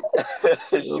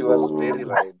 She was very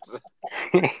right.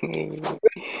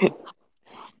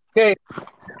 Okay,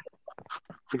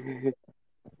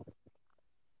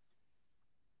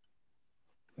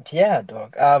 yeah,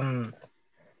 dog.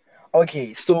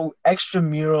 Okay, so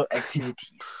extramural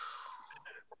activities.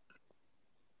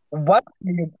 What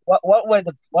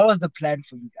was the plan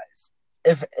for you guys?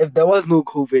 If there was no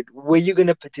COVID, were you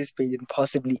gonna participate in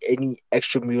possibly any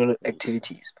extramural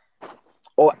activities,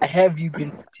 or have you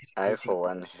been I, participating? for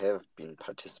one, have been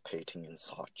participating in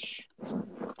such.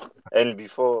 And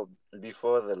before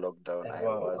the lockdown,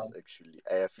 Wow.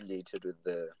 I affiliated with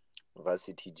the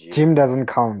varsity Gym gym. doesn't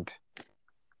count.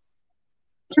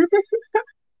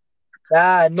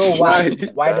 Ah, no. Why? Why?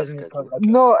 It Why does, doesn't it come Kaki. out?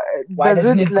 No, Why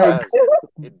does doesn't it it It come? like? does.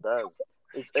 It does.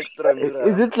 It's extramural.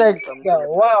 Is I'm it doing like? Yeah, something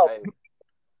with my wow. time.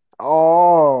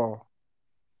 Oh,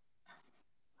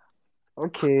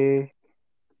 okay.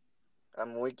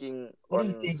 I'm working What do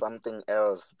you on think? something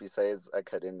else besides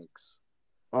academics.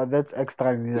 Oh, that's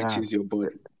Which extramural. is your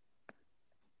body?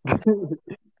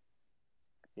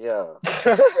 Yeah,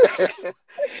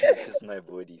 which is my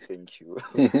body. Thank you.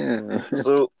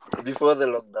 So before the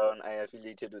lockdown, I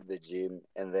affiliated with the gym,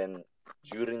 and then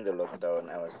during the lockdown,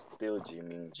 I was still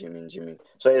gymming.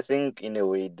 So I think in a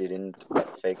way it didn't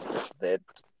affect that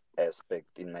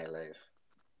aspect in my life.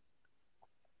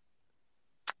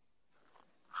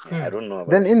 Yeah, I Hmm. don't know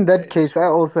Then about you in that guys. case, I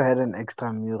also had an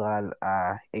extramural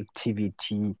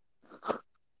activity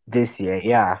this year.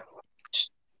 Yeah.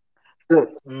 So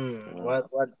Hmm. Mm.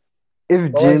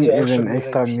 if What was gym your is an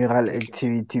extramural extramural activity?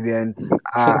 activity, then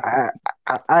uh,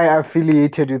 I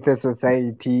affiliated with a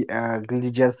society, a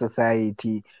religious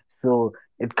society, so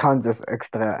it counts as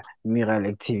extramural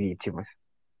activity.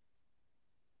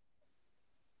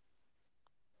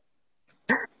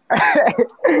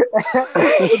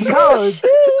 It counts.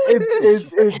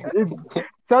 It's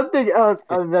something else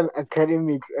other than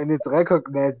academics, and it's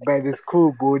recognized by the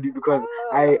school body because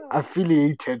I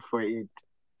affiliated for it,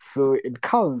 so it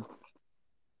counts.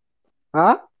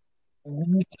 Huh?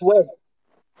 You sweat.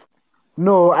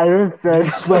 No, I don't You sweat,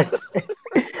 sweat. but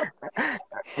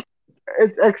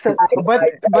it's extra. I,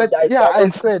 But I yeah, thought I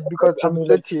it was sweat because I'm extramural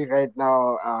sweating right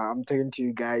now. I'm talking to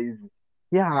you guys.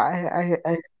 Yeah,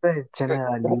 I sweat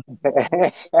generally.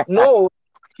 No,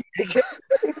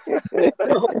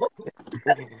 no,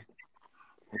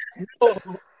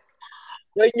 no.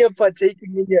 When you're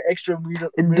partaking in your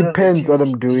It extramural depends what activity,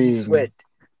 I'm do you sweat?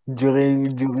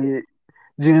 doing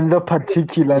during the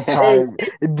particular Hey, time.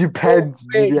 It no depends,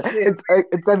 way. Julia.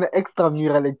 It's an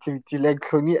extramural activity, like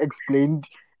Tony explained.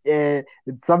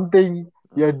 It's something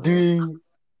you're Mhm. doing.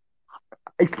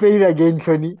 Explain it again,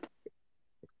 Tony.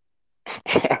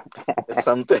 It's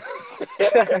something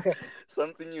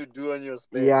something you do on your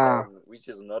spare Yeah. time, which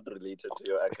is not related to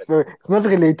your So it's academics. not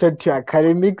related to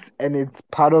academics, and it's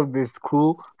part of the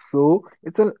school. So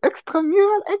it's an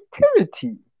extramural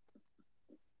activity.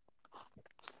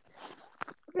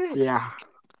 Yeah.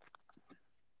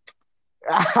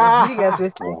 You're beating us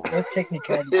with Yeah,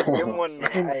 technicality, come dog. on So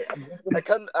now. I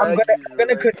can't I'm gonna, argue. I'm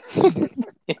gonna,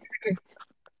 Like,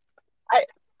 I,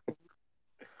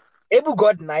 Abu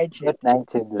got knighted. Good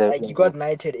night, and Like he got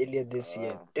knighted earlier this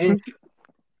year, uh, didn't you?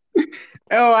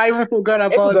 Oh, I even forgot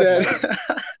Abu about got knighted. that.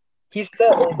 He's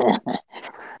still in.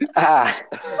 Ah,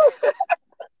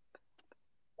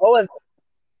 What was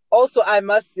also I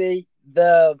must say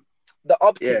the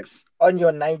Yeah. optics on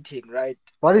your 19, right?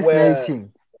 What is Where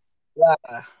nating?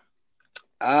 yeah,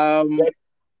 Um. yeah,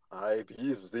 I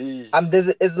believe thee. there's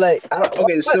it's like I don't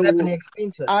Okay. what's So happening?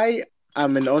 Explain to us. I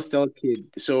am an hostel kid.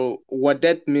 So what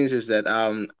that means is that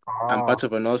I'm Ah. part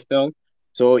of an hostel.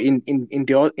 So in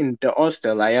the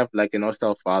hostel I have like an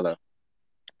hostel father.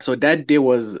 So that day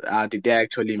was the day I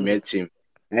actually met him.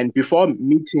 And before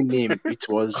meeting him, it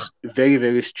was very,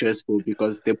 very stressful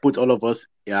because they put all of us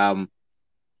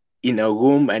in a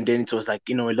room, and then it was like,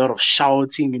 a lot of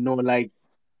shouting, like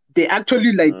they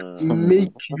actually like Mm.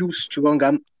 make you strong.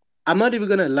 I'm not even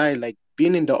gonna lie, like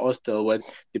being in the hostel, well,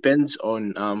 depends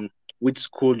on which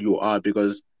school you are,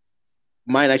 because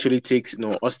mine actually takes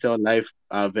hostel life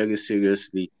very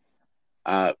seriously.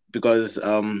 Because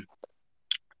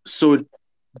so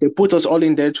they put us all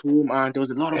in that room, and there was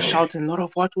a lot of shouting, a lot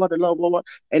of what, a lot of what.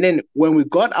 And then when we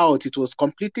got out, it was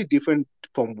completely different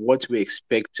from what we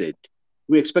expected.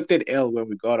 We expected hell when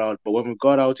we got out, but when we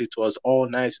got out, it was all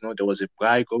nice. There was a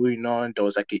braai going on. There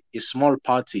was like a small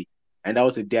party. and that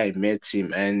was the day I met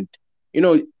him. And you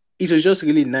know, it was just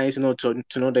really nice, to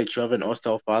know that you have an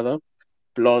hostel father.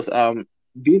 Plus,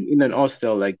 being in an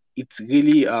hostel, like it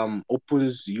really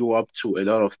opens you up to a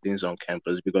lot of things on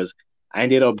campus because I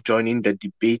ended up joining the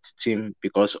debate team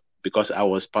because I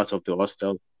was part of the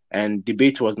hostel. And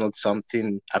debate was not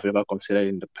something I've ever considered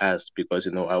in the past because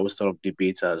I always thought of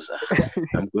debate as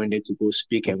I'm going there to go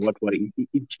speak and what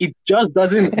it just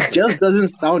doesn't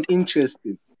sound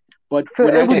interesting. But So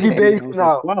when I every actually did it, debate I was like,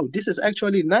 now, wow, this is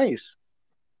actually nice.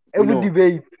 You every know,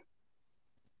 debate.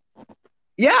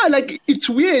 yeah, like it's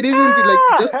weird, isn't it? Like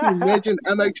just to imagine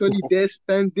I'm actually there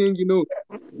standing,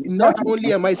 not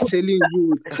only am I telling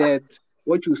you that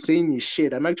what you're saying is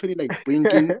shit, I'm actually like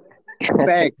bringing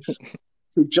facts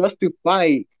to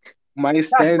justify my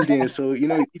standing. So,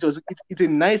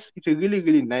 it's a really,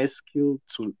 really nice skill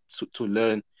to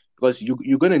learn because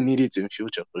you're gonna need it in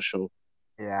future for sure.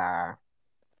 Yeah.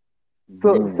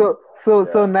 So Mm. so so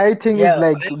so Yeah. nighting is Yeah,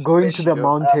 like I have a going to question the though.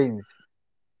 mountains.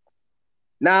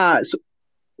 Nah, so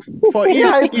for it,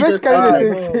 Yeah, it's it that just kind felt of like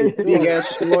same No, a thing. big bro. ass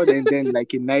sword and then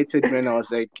like ignited when I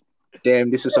was like, damn,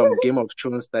 this is some Game of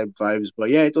Thrones type vibes. But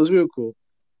yeah, it was real cool.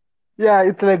 Yeah,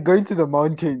 it's like going to the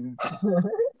mountains.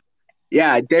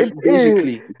 Yeah, It is.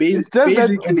 basically, It's just that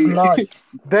It's basically, not.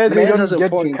 there they Mans has don't a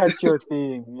get to point. catch your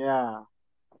thing. Yeah.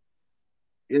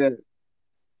 Yeah.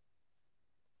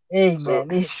 Hey So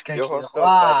man, ish your kake. hostel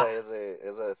father Wow.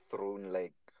 has a throne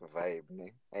like vibe,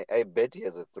 ne? I bet he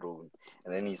has a throne,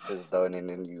 and then he sits down, and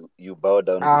then you bow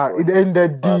down before It him and say,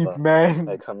 ended deep, "Father, I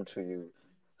man. come to you."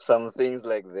 Some things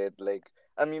like that. Like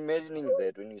I'm imagining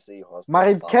that when you say But hostel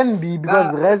it father, can be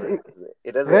because Nah,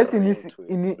 it has a ring to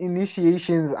it.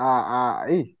 initiations are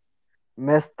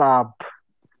messed up.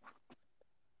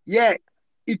 yeah,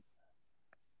 it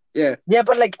yeah. Yeah,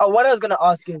 but like what I was gonna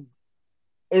ask is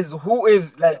who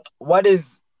is like what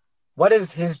is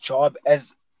his job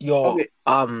as your Okay.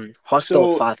 hostel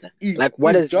So father? he, Like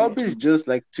what his does he job is do? just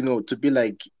like to be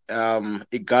like a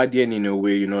guardian in a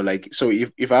way, like so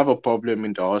if I have a problem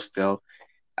in the hostel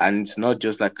and it's not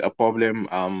just like a problem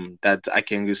that I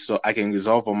can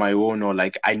resolve on my own or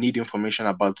like I need information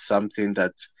about something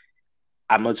that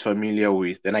I'm not familiar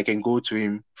with, then I can go to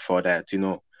him for that.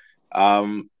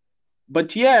 Um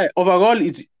but yeah, overall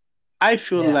it's I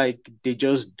feel Yeah. like they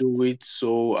just do it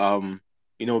so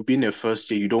being a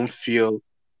first year you don't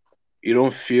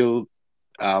feel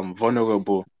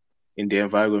vulnerable in the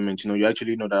environment. You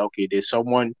actually know that okay, there's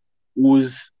someone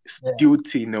whose Yeah.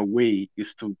 duty in a way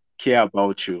is to care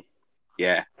about you.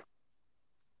 Yeah.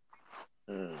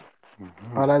 Mm.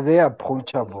 But are they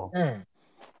approachable? Hmm.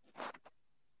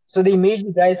 So they made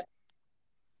you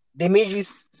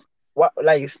what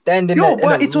like stand Yo, in a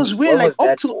but it was room. weird. What Like was up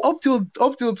that to for?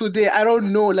 up till today, I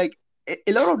don't know. Like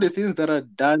a lot of the things that are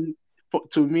done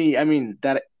to me, I mean,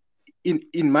 that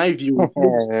in my view, it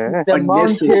looks The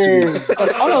unnecessary. mountains.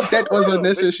 But all of that was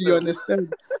unnecessary, you Victim.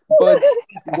 understand? But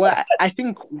what I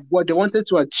think what they wanted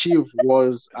to achieve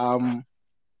was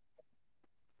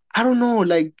I don't know,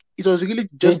 like it was really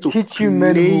They just to teach you play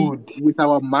manhood. with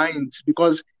our minds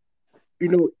because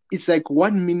it's like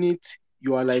 1 minute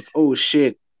you are like, oh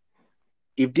shit,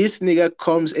 if this nigga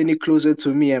comes any closer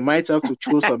to me, I might have to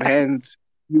throw some hands.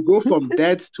 You go from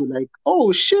that to like,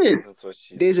 oh shit, That's what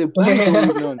she there's a said. bar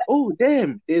going on. Oh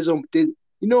damn,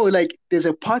 like there's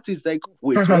a party. It's like,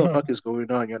 wait, what the fuck is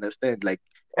going on? You understand? Like,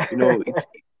 it's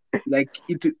like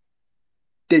the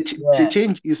Yeah.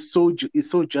 change is so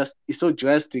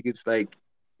drastic. It's like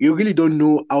you really don't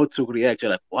know how to react.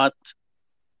 You're like, what?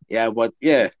 Yeah, but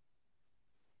yeah.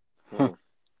 Hmm.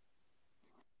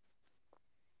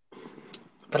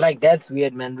 But like that's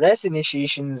weird, man. Rest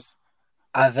initiations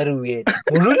are very weird.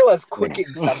 Muruli was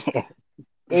cooking something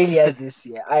earlier this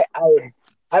year. I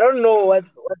don't know what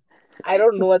I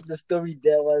don't know what the story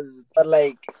there was, but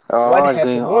like what What was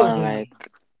going happened? What was on? going Like on?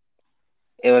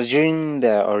 it was during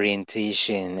the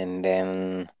orientation, and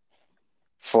then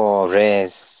for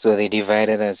rest, so they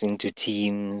divided us into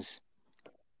teams.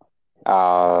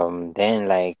 Then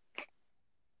like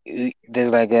there's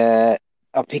like a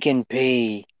Pick and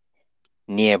Pay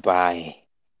nearby,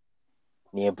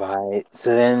 nearby.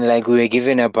 So then like we were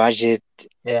given a budget.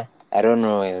 Yeah. I don't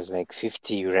know, it was like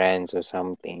 50 rands or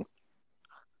something.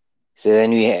 So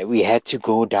then we had to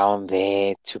go down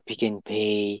there to Pick and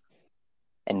Pay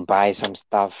and buy some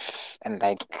stuff and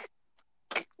like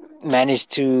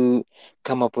managed to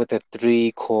come up with a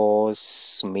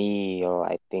 3-course meal,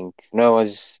 I think. No, it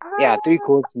was yeah,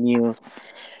 3-course meal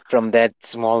from that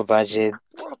small budget.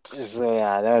 What? So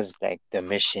yeah, that was like the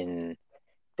mission.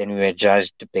 Then we were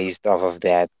judged based off of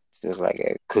that. It was like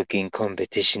a cooking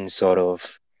competition sort of.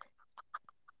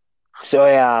 So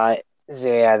yeah, So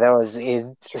yeah, that was it.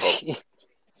 Chopped.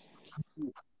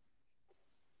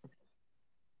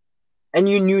 And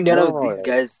you knew none of No, these like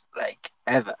guys like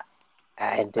ever.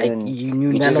 I Like didn't. you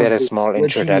knew We none just of had a small your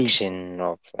teammates. introduction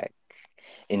of like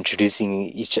introducing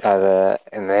each other,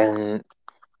 and then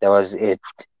that was it.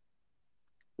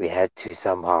 We had to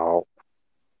somehow.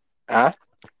 Huh?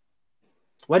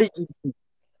 What did you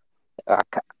I,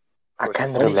 ca- I For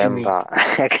can't what did sure. you make? remember.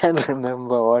 I can't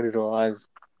remember what it was.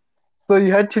 So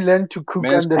you had to learn to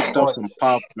cook Man's on the cooked up spot. some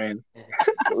pop, man.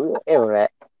 Anyway,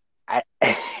 I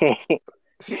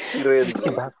 50 rands. 50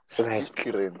 bucks. Like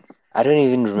 50 rands. I don't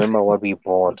even remember what we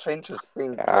I'm bought. trying to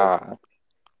think like Uh,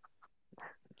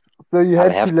 So you I'll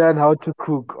had to have learn how to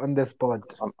cook on the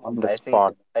spot. on the I think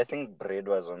spot. I think bread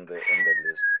was on the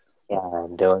list. Yeah,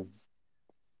 there was.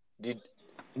 Did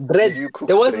Bread. did you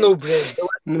There cook was bread? no bread. There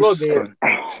was strawberry. Musan.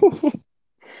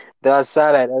 There was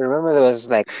salad. I remember there was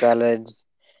like salad,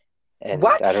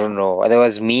 and I What? don't know. There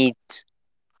was meat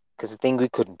because I think we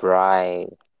could fry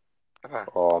Ah.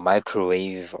 or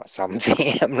microwave or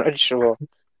something. I'm not sure.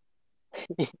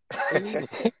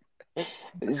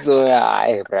 So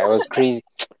yeah, bro, it was crazy.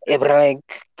 Yeah, but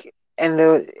like, and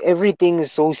everything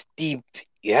is so steep.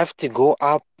 You have to go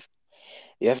up.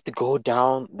 You have to go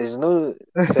down. There's no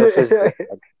surface that's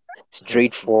like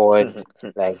straightforward,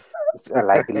 like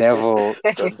like level.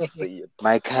 Don't say it.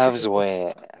 My calves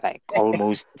were like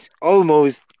almost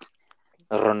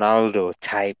Ronaldo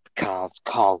type calves.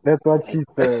 That's what Like she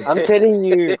said. I'm telling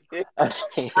you,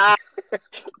 Ah,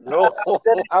 No.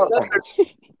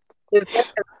 is that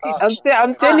a Ah, pitch?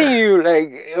 I'm Ah, telling you,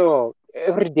 like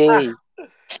every ah. day.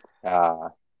 Uh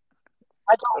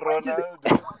I don't went to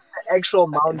Ronaldo. the actual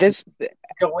mountain. this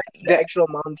I went to the the actual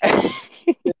mountain.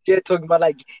 You're talking about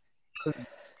like hills,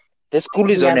 the school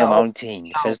is on a Indiana or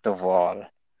mountain. town. First of all,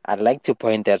 I'd like to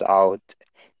point that out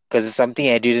because it's something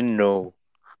I didn't know,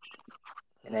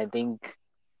 and I think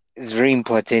it's very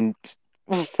important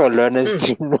for learners Hmm.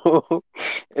 to know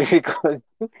because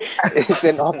it's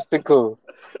an obstacle.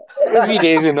 Every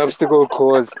day is an obstacle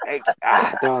course. Like,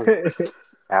 dog.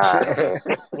 Man.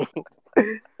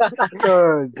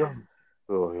 Oh, so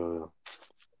Yo.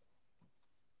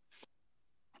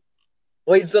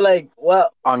 Wait, so like,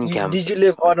 well, On did you campus,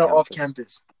 live on on or off campus.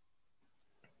 campus?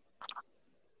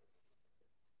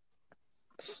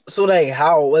 So like,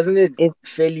 how wasn't it It,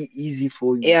 fairly easy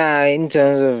for you yeah, in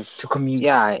terms of, to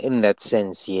commute? yeah, in that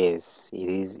sense, yes, it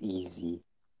is easy.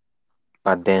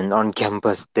 But then on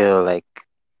campus, still, like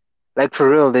for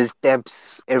real, there's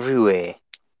steps everywhere.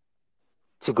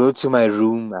 To go to my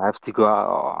room, I have to go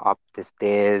up the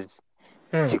stairs.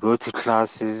 Hmm. To go to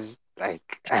classes,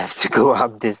 like, I have to go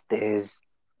up the stairs.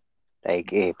 Like,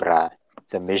 hey, bruh,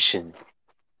 it's a mission.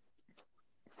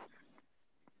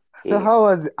 so Hey. how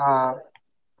was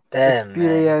Damn,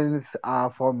 man. experience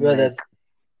from Well, like that's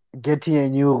getting a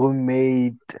new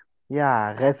roommate?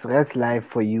 Yeah, rest life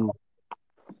for you.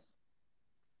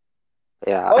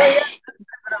 Yeah. oh yeah.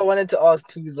 What I wanted to ask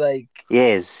too is like,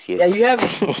 Yes, yeah, you yes. have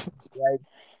right?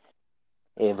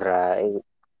 Hey, bruh.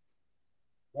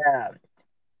 Yeah.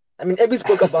 I mean, Abby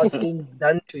spoke about things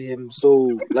done to him.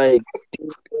 So like,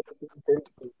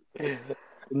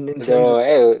 in terms No, of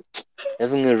hey,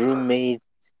 having a roommate,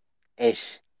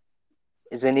 ish,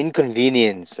 is an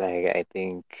inconvenience, I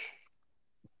think.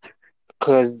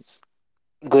 Because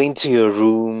going to your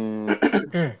room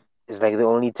hmm, is like the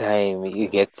only time you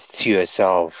get to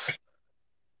yourself,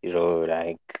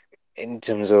 like in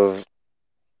terms of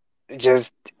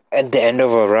just at the end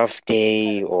of a rough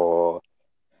day or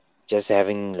just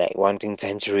having like wanting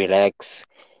time to relax,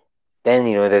 then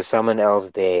there's someone else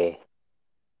there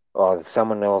or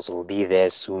someone else will be there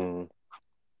soon.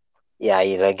 Yeah,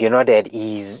 you're not at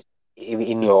ease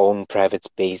in your own private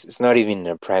space. It's not even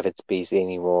a private space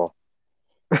anymore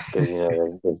because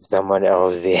there's someone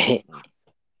else there.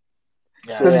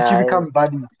 So yeah. So did you yeah, become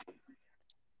buddy?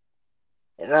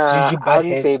 So did you I butt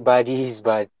wouldn't heads? say buddies,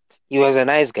 but he was a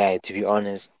nice guy to be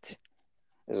honest. He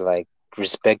was like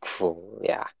respectful.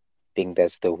 Yeah, I think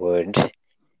that's the word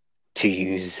to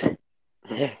use.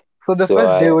 So the So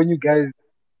first day when you guys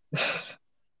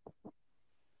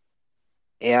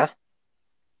yeah,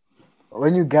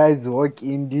 walk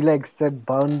in, do you like set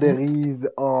boundaries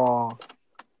or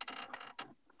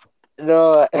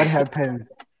no, what happens?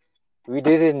 we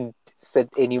didn't set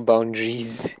any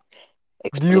boundaries,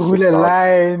 Do you explicit rule a boundaries.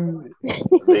 line?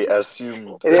 They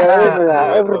assumed. They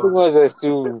were Everything bound. was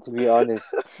assumed, to be honest.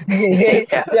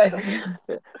 Yeah. Yes.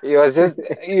 He was just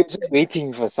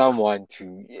waiting for someone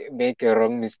to make a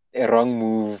wrong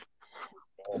move.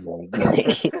 And then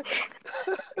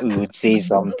we would say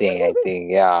something, I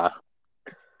think. Yeah.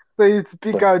 So you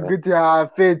speak out But good, yeah,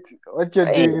 Fate. What you're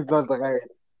hey, doing is not right.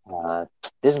 uh,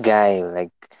 this guy,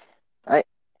 like, I,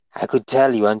 I could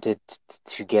tell he wanted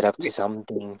to get up to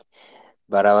something,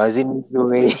 but I was in his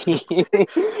way.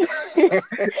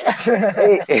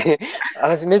 Hey, I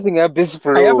was messing up his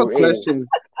I have a flow. Hey, question.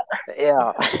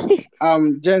 yeah.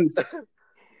 Gents,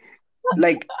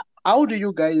 like, how do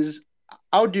you guys,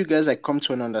 like come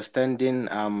to an understanding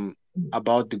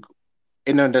about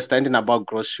an understanding about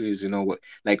groceries?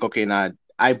 Like, okay, now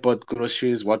I bought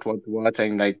groceries, what,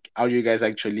 and like, how do you guys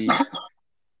actually,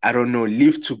 I don't know,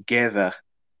 live together?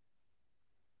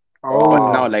 But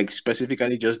now, Oh, Wow. like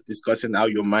specifically, just discussing how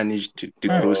you manage the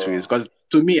groceries. Oh, Because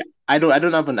to me, I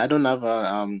don't have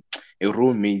a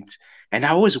roommate, and I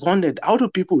always wondered how do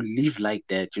people live like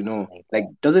that? Like Like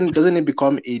that. doesn't it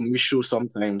become an issue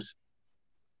sometimes?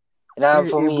 Now,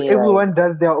 for me, like, everyone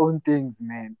does their own things,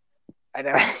 man. I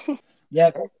don't.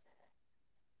 Yeah,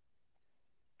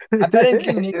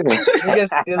 apparently niggas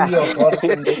steal your horse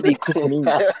and then they cook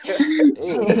meats.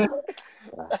 Hey,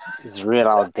 it's real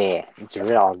out there. It's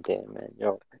real out there, man.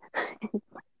 Yo,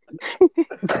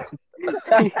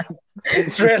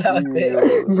 It's real out there.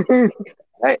 yo.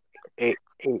 Hey, hey,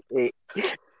 hey, hey.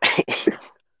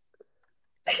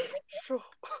 sure.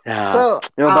 Yeah. So,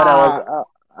 No, but I was.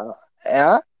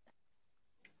 Yeah.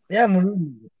 Yeah,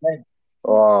 Muruli. Like,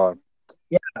 Oh,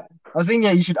 yeah, I was saying,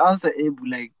 yeah, you should answer Abu.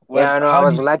 Like, what? yeah. No, I How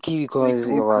do was you lucky make because the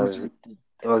it whole was grocery thing?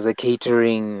 it was a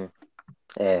catering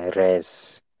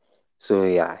race. So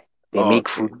yeah, they make Okay,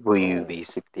 food for you Oh,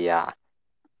 basically. Yeah.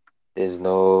 There's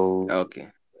no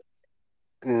okay.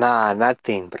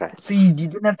 nothing, bruh. So you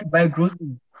didn't have to buy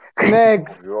groceries.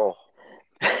 snacks. yo.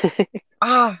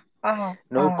 Ah, ah,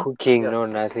 No ah. cooking, no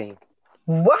Yes, yes. nothing.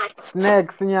 What?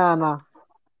 Snacks, nyana.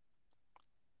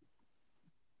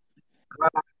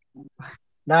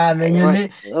 Nah, man, It you're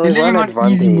was one living on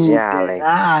easy advantage, mode yeah, there. like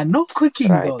Ah, no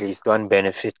cooking, at dog. least one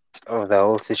benefit of the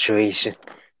whole situation.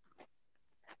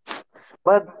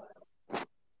 But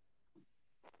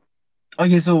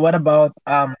Okay, so what about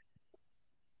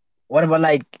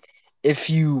like if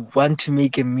you want to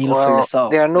make a meal for Well, yourself?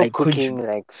 there are no Like, could you? cooking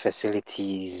like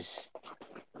facilities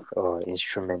or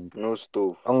No instruments.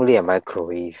 stove. Only a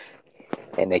microwave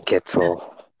and a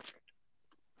kettle.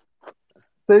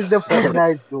 so is the food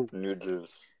nice though?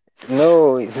 Noodles.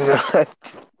 No, it's not.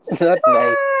 It's not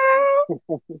nice.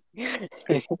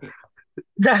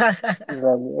 It's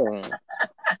like,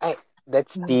 I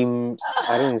that's steam.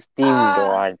 I don't steamed or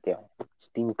Ah, what? Yeah,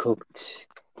 steam cooked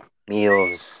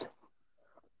meals.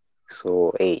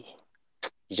 So hey,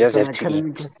 you just So in have to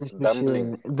academic eat. Dumpling.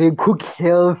 institution, they cook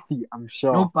healthy, I'm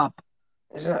no sure. pap.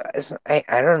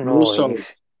 I don't No know if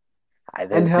salt. I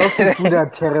And don't. healthy food are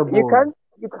you terrible.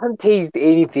 can't taste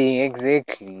anything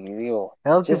exactly. You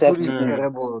Healthy just have food to is eat. Mm,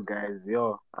 terrible, guys.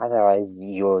 Yo. Otherwise,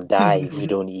 you'll die if you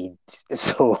don't eat.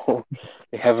 So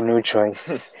you have no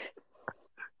choice.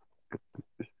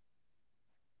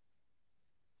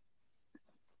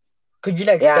 Could you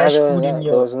like Yeah, stash food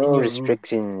there was in no your room?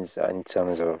 restrictions in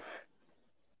terms of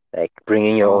like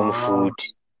bringing your own Oh. food.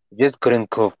 You just couldn't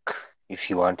cook if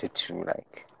you wanted to.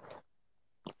 Like,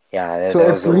 yeah, that, So that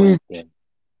a was the only fridge. thing.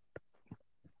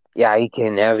 Yeah, you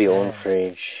can have your own Damn.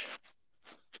 fridge.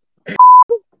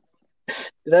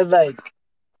 That's like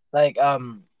like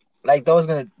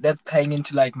that's tying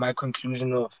into like my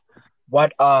conclusion of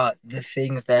what are the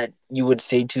things that you would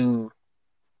say to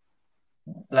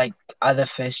like other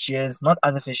first years, not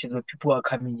other first years, but people who are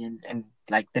coming in and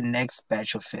like the next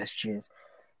batch of first years.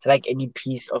 So like any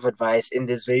piece of advice in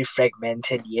this very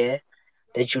fragmented year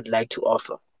that you'd like to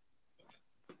offer.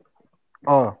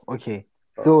 Oh, okay.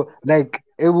 Oh, So like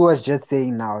it was just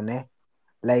saying now, ne?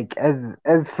 Like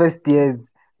as first years,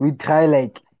 we try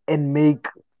like and make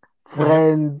Mm-hmm.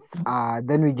 friends,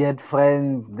 then we get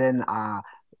friends, then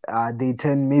they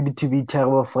turn maybe to be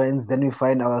terrible friends, then we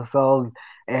find ourselves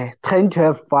trying to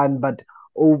have fun but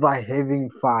over having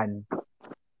fun.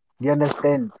 Do you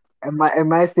understand? Am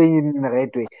I saying it in the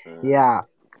right way? mm. Yeah.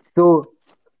 So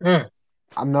Mm.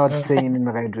 I'm not Mm. saying it in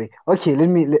the right way. Okay,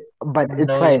 but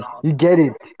it's No, you're fine. not. You get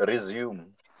it.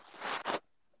 Resume.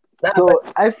 Nah, but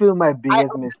So I feel my I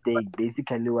biggest mistake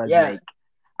basically was yeah. like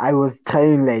I was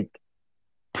trying like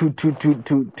to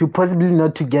possibly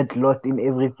not to get lost in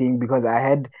everything because I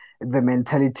had the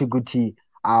mentality Gucci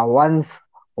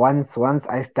once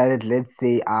I started, let's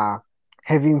say,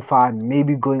 having fun,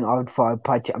 maybe going out for a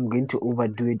party, I'm going to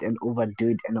overdo it and overdo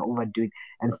it and overdo it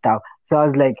and stuff. So I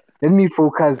was like, let me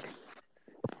focus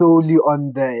solely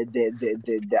on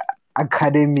the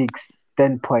academics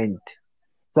standpoint.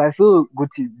 So I feel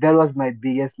Gucci, that was my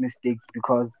biggest mistakes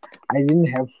because I didn't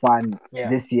have fun Yeah.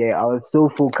 this year. I was so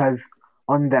focused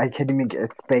on the academic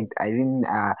aspect. I didn't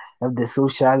have the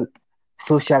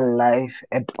social life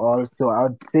at all. So I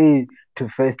would say to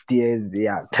first years,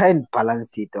 yeah, try and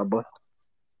balance it. But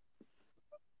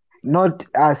not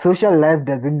social life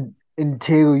doesn't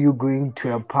entail you going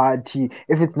to a party.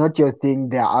 If it's not your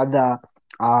thing,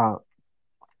 uh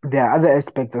there are other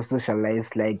aspects of social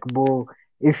life, like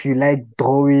if you like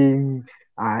drawing,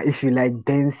 if you like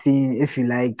dancing, if you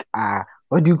like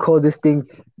what do you call these things,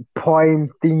 poem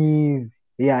thingies,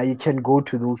 yeah, you can go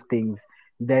to those things.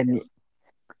 Then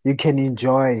you can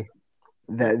enjoy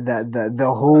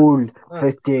the whole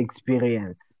first year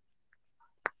experience.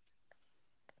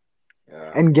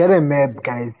 Yeah. And get a map,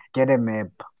 guys, get a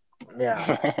map.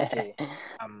 Yeah. Okay.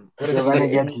 What if You're you gonna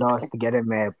get get any lost, get a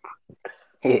map.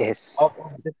 Yes.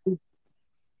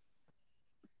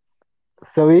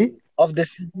 Sorry. of the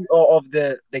city or of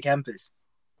the campus?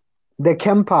 The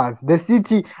campus, the Of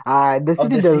city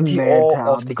the doesn't city or matter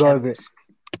of the because campus?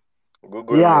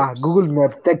 Google yeah, Maps. Google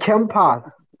Maps, the campus,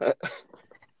 you're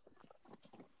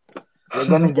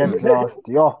gonna get lost.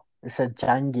 Yo, it's a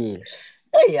jungle.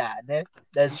 Yeah,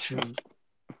 that's true.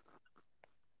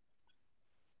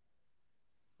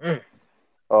 Mm.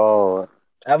 Oh,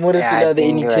 What if yeah, you I are there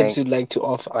think any tips like you'd like to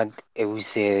offer? what we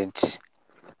said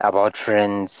about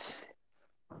friends,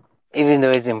 even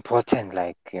though it's important,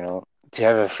 like, to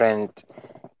have a friend,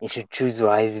 you should choose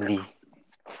wisely.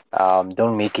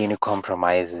 Don't make any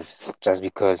compromises just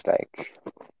because like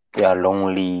you are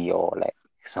lonely or like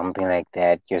something like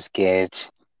that. You're scared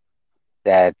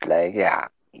that like yeah,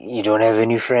 you don't have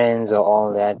any friends or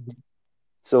all that.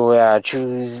 So yeah,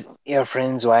 choose your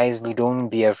friends wisely. Don't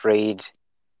be afraid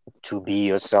to be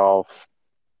yourself.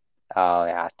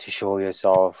 Yeah, to show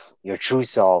yourself, your true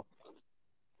self.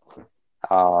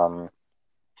 Um,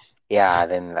 yeah,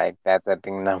 then like that's I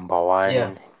think number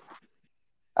Yeah.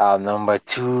 one. Number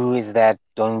two is that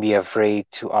don't be afraid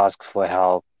to ask for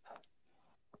help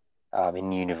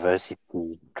in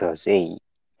university because hey,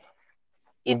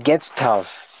 it gets tough,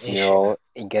 Ish.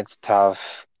 it gets tough,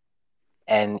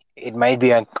 and it might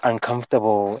be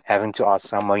uncomfortable having to ask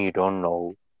someone you don't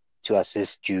know to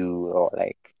assist you or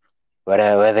like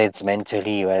whether it's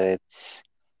mentally, whether it's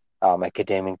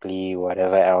academically,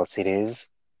 whatever else it is.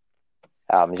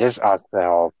 Just ask for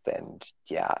help and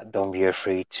yeah, don't be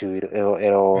afraid to.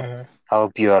 It'll Mhm.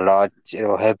 help you a lot.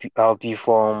 It'll help you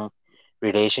form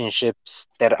relationships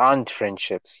that aren't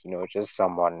friendships. Just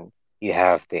someone you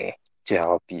have there to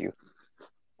help you.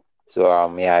 So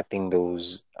yeah, I think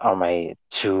those are my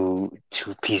two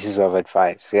pieces of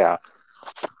advice. Yeah.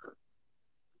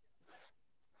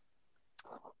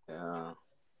 Yeah.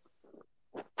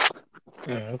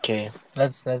 Okay,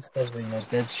 that's very nice.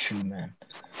 That's true, man.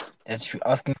 That's true.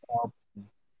 Asking for help,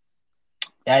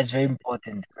 yeah, it's very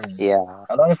important because Yeah.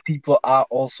 a lot of people are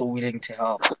also willing to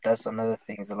help. That's another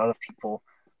thing. Is a lot of people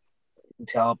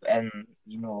to help, and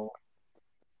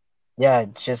yeah,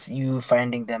 just you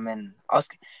finding them and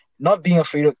ask, not being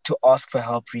afraid to ask for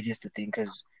help. Really is the thing,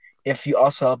 because if you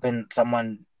ask for help and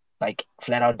someone like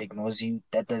flat out ignores you,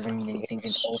 that doesn't mean anything.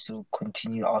 You can also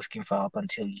continue asking for help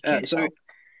until you get Sorry, help.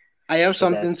 I have So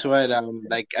something that's to add.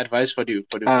 Like advice for the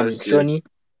first years. Shoni.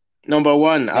 Number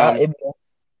one, Yeah,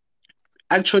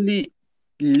 actually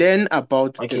learn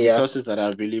about the okay, yeah. resources that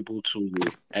are available to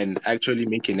you and actually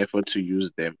make an effort to use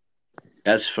them.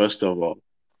 That's first of all.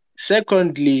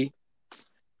 Secondly,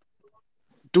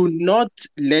 do not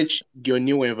let your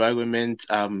new environment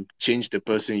change the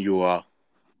person you are.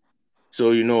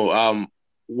 So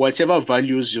whatever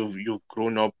values you've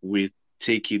grown up with,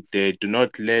 take it there. Do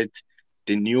not let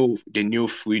the new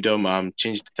freedom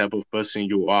change the type of person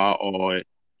you are or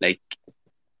like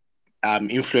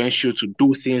influence you to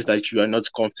do things that you are not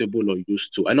comfortable or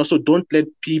used to. And also don't let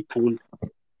people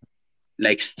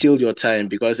like steal your time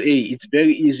because hey, it's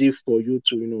very easy for you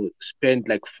to spend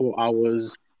like 4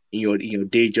 hours in your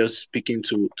day just speaking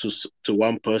to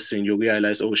one person. You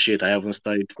realize, oh shit, I haven't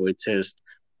studied for a test.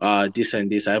 This and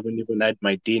this. I haven't even had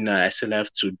my dinner. I still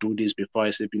have to do this before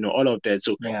I sleep. All of that.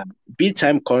 So Yeah. be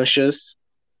time conscious.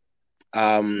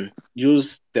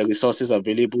 Use the resources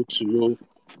available to you.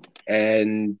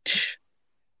 And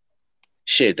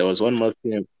shit, there was one more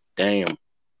thing. Damn.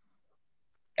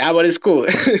 Yeah, but it's cool.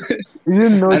 You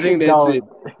didn't I note think it that's it.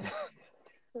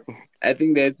 down. I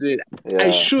think that's it. I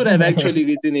Yeah. should have actually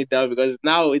written it down because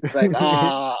now it's like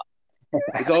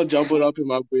it's all jumbled up in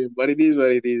my brain. But it is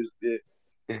what it is. Yeah.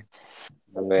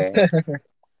 Okay.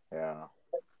 Yeah.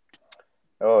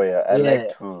 Oh yeah. I'd like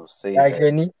Yeah. to say Yeah, that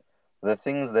Shoni. the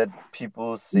things that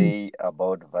people say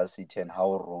about varsity and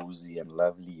how rosy and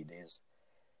lovely it is,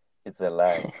 it's a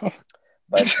lie.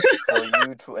 But for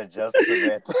you to adjust to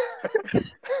that,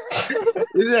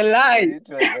 It's a for lie. you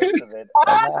to adjust to that,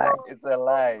 Lie. it's a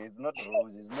lie. It's not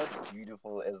rose. It's not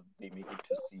beautiful as they make it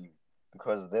to seem.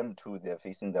 Because them too, they're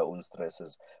facing their own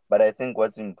stresses. But I think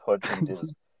what's important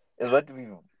is what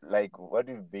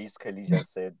we've basically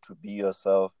just said, to be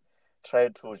yourself. Try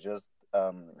to just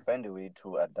find a way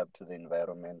to adapt to the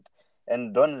environment,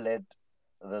 and don't let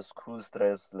the school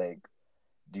stress like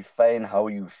define how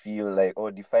you feel, like, or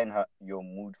define your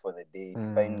mood for the day,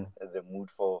 define the mood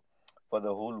for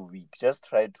the whole week. Just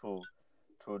try to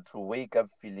wake up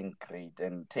feeling great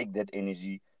and take that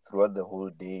energy throughout the whole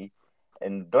day,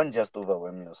 and don't just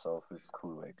overwhelm yourself with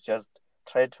schoolwork. Just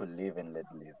try to live and let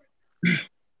live.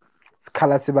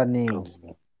 Sikhala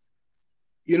sibaningi.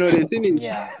 You know, the thing is,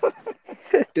 Yeah,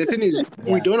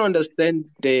 we yeah, don't understand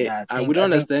yeah. we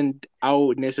don't understand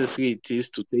how necessary it is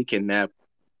to take a nap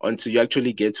until you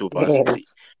actually get to varsity.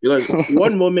 Because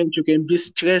one moment you can be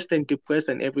stressed and depressed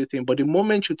and everything, but the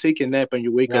moment you take a nap and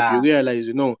you wake up, you Yeah. realize,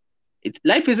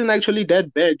 life isn't actually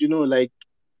that bad. Like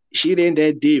shit ain't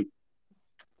that deep.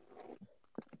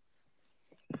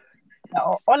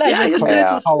 All I Yeah, just you need still is need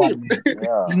Yeah. to power, sleep.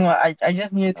 man. Yeah, I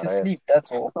just needed to sleep. rest.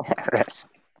 That's all. Rest.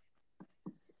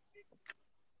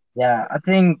 Yeah, I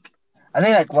think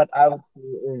like what I would say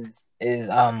is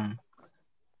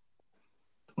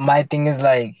my thing is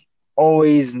like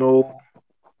always know,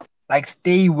 like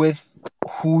stay with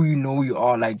who you know you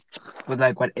are, like with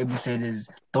like what Ebu said is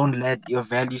don't let your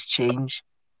values change.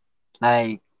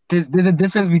 Like there's a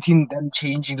difference between them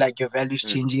changing, like your values Mm.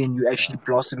 changing, and you actually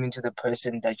blossom into the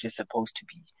person that you're supposed to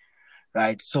be,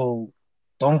 right? So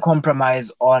don't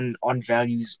compromise on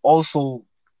values. Also,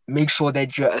 make sure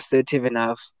that you're assertive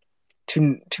enough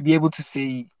to be able to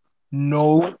say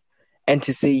no and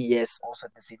to say yes also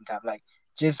at the same time. Like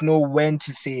just know when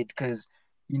to say it, because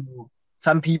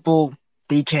some people,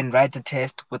 they can write the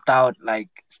test without like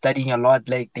studying a lot.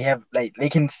 Like they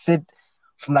can sit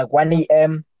from like 1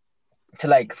 a.m. to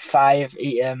like 5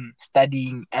 a.m.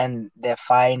 studying and they're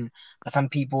fine. But some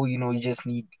people, you just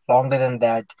need longer than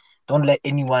that. Don't let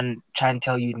anyone try and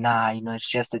tell you, nah, it's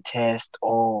just a test,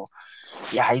 or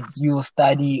yeah, you'll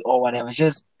study or whatever.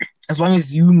 Just as long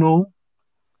as you know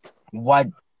what,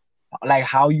 like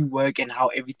how you work and how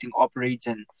everything operates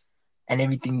and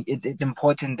everything, it's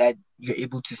important that you're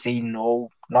able to say no,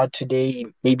 not today,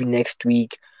 maybe next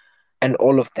week, and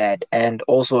all of that. And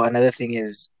also another thing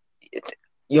is, it,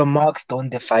 your marks don't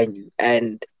define you.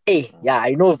 And hey, yeah,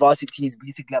 I know varsity is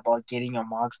basically about getting your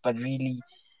marks, but really,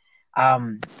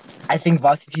 I think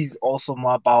varsity is also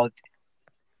more about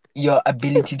your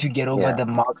ability to get over Yeah. the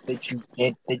marks that you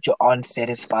get that you aren't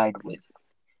satisfied with.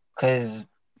 Because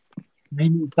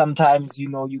really, sometimes,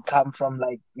 you come from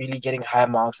like really getting high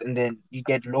marks and then you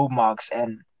get low marks,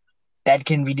 and that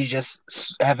can really just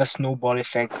have a snowball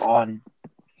effect on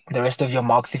the rest of your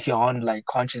marks if you aren't like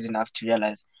conscious enough to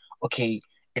realize, okay,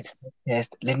 it's the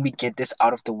test. Let me get this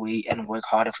out of the way and work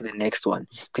harder for the next one.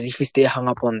 Because if you stay hung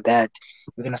up on that,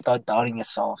 you're gonna start doubting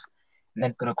yourself, and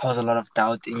that's gonna cause a lot of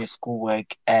doubt in your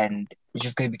schoolwork, and it's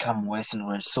just gonna become worse and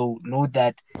worse. So know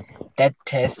that that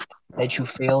test that you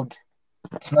failed,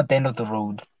 it's not the end of the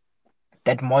road.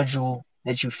 That module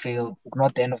that you failed is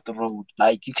not the end of the road.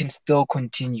 Like you can still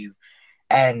continue,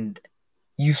 and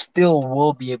you still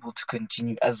will be able to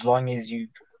continue as long as you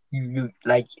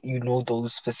know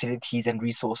those facilities and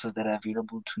resources that are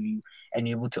available to you, and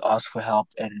you're able to ask for help.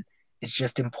 And it's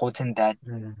just important that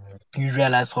you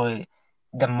realize how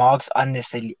the marks aren't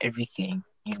necessarily everything.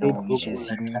 Great You book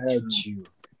just will you need hurt you.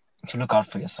 to look out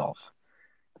for yourself.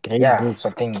 Great Yeah, book. so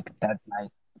I think that like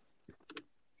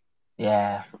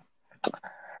yeah.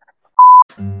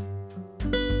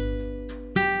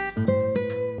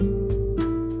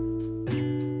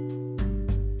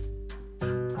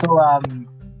 So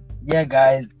yeah,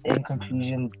 guys, in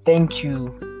conclusion, thank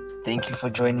you for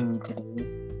joining me today.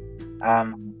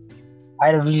 I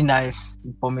had a really nice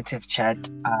informative chat.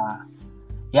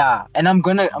 Yeah, and I'm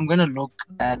gonna look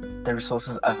at the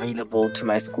resources available to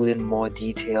my school in more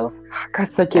detail.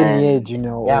 Second year, And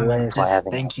yeah, or man, worse. For just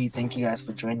having thank us. you guys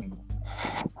for joining me.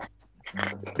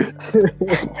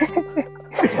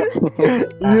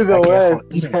 You the Okay, worst.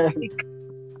 eating cake.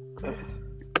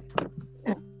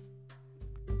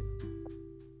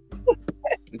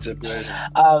 It's a pleasure.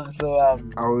 So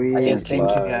Are I we? guess Thank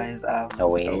thank you Bye. guys.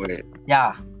 Away. Oh, wait.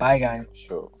 Yeah, bye guys.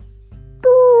 Sure.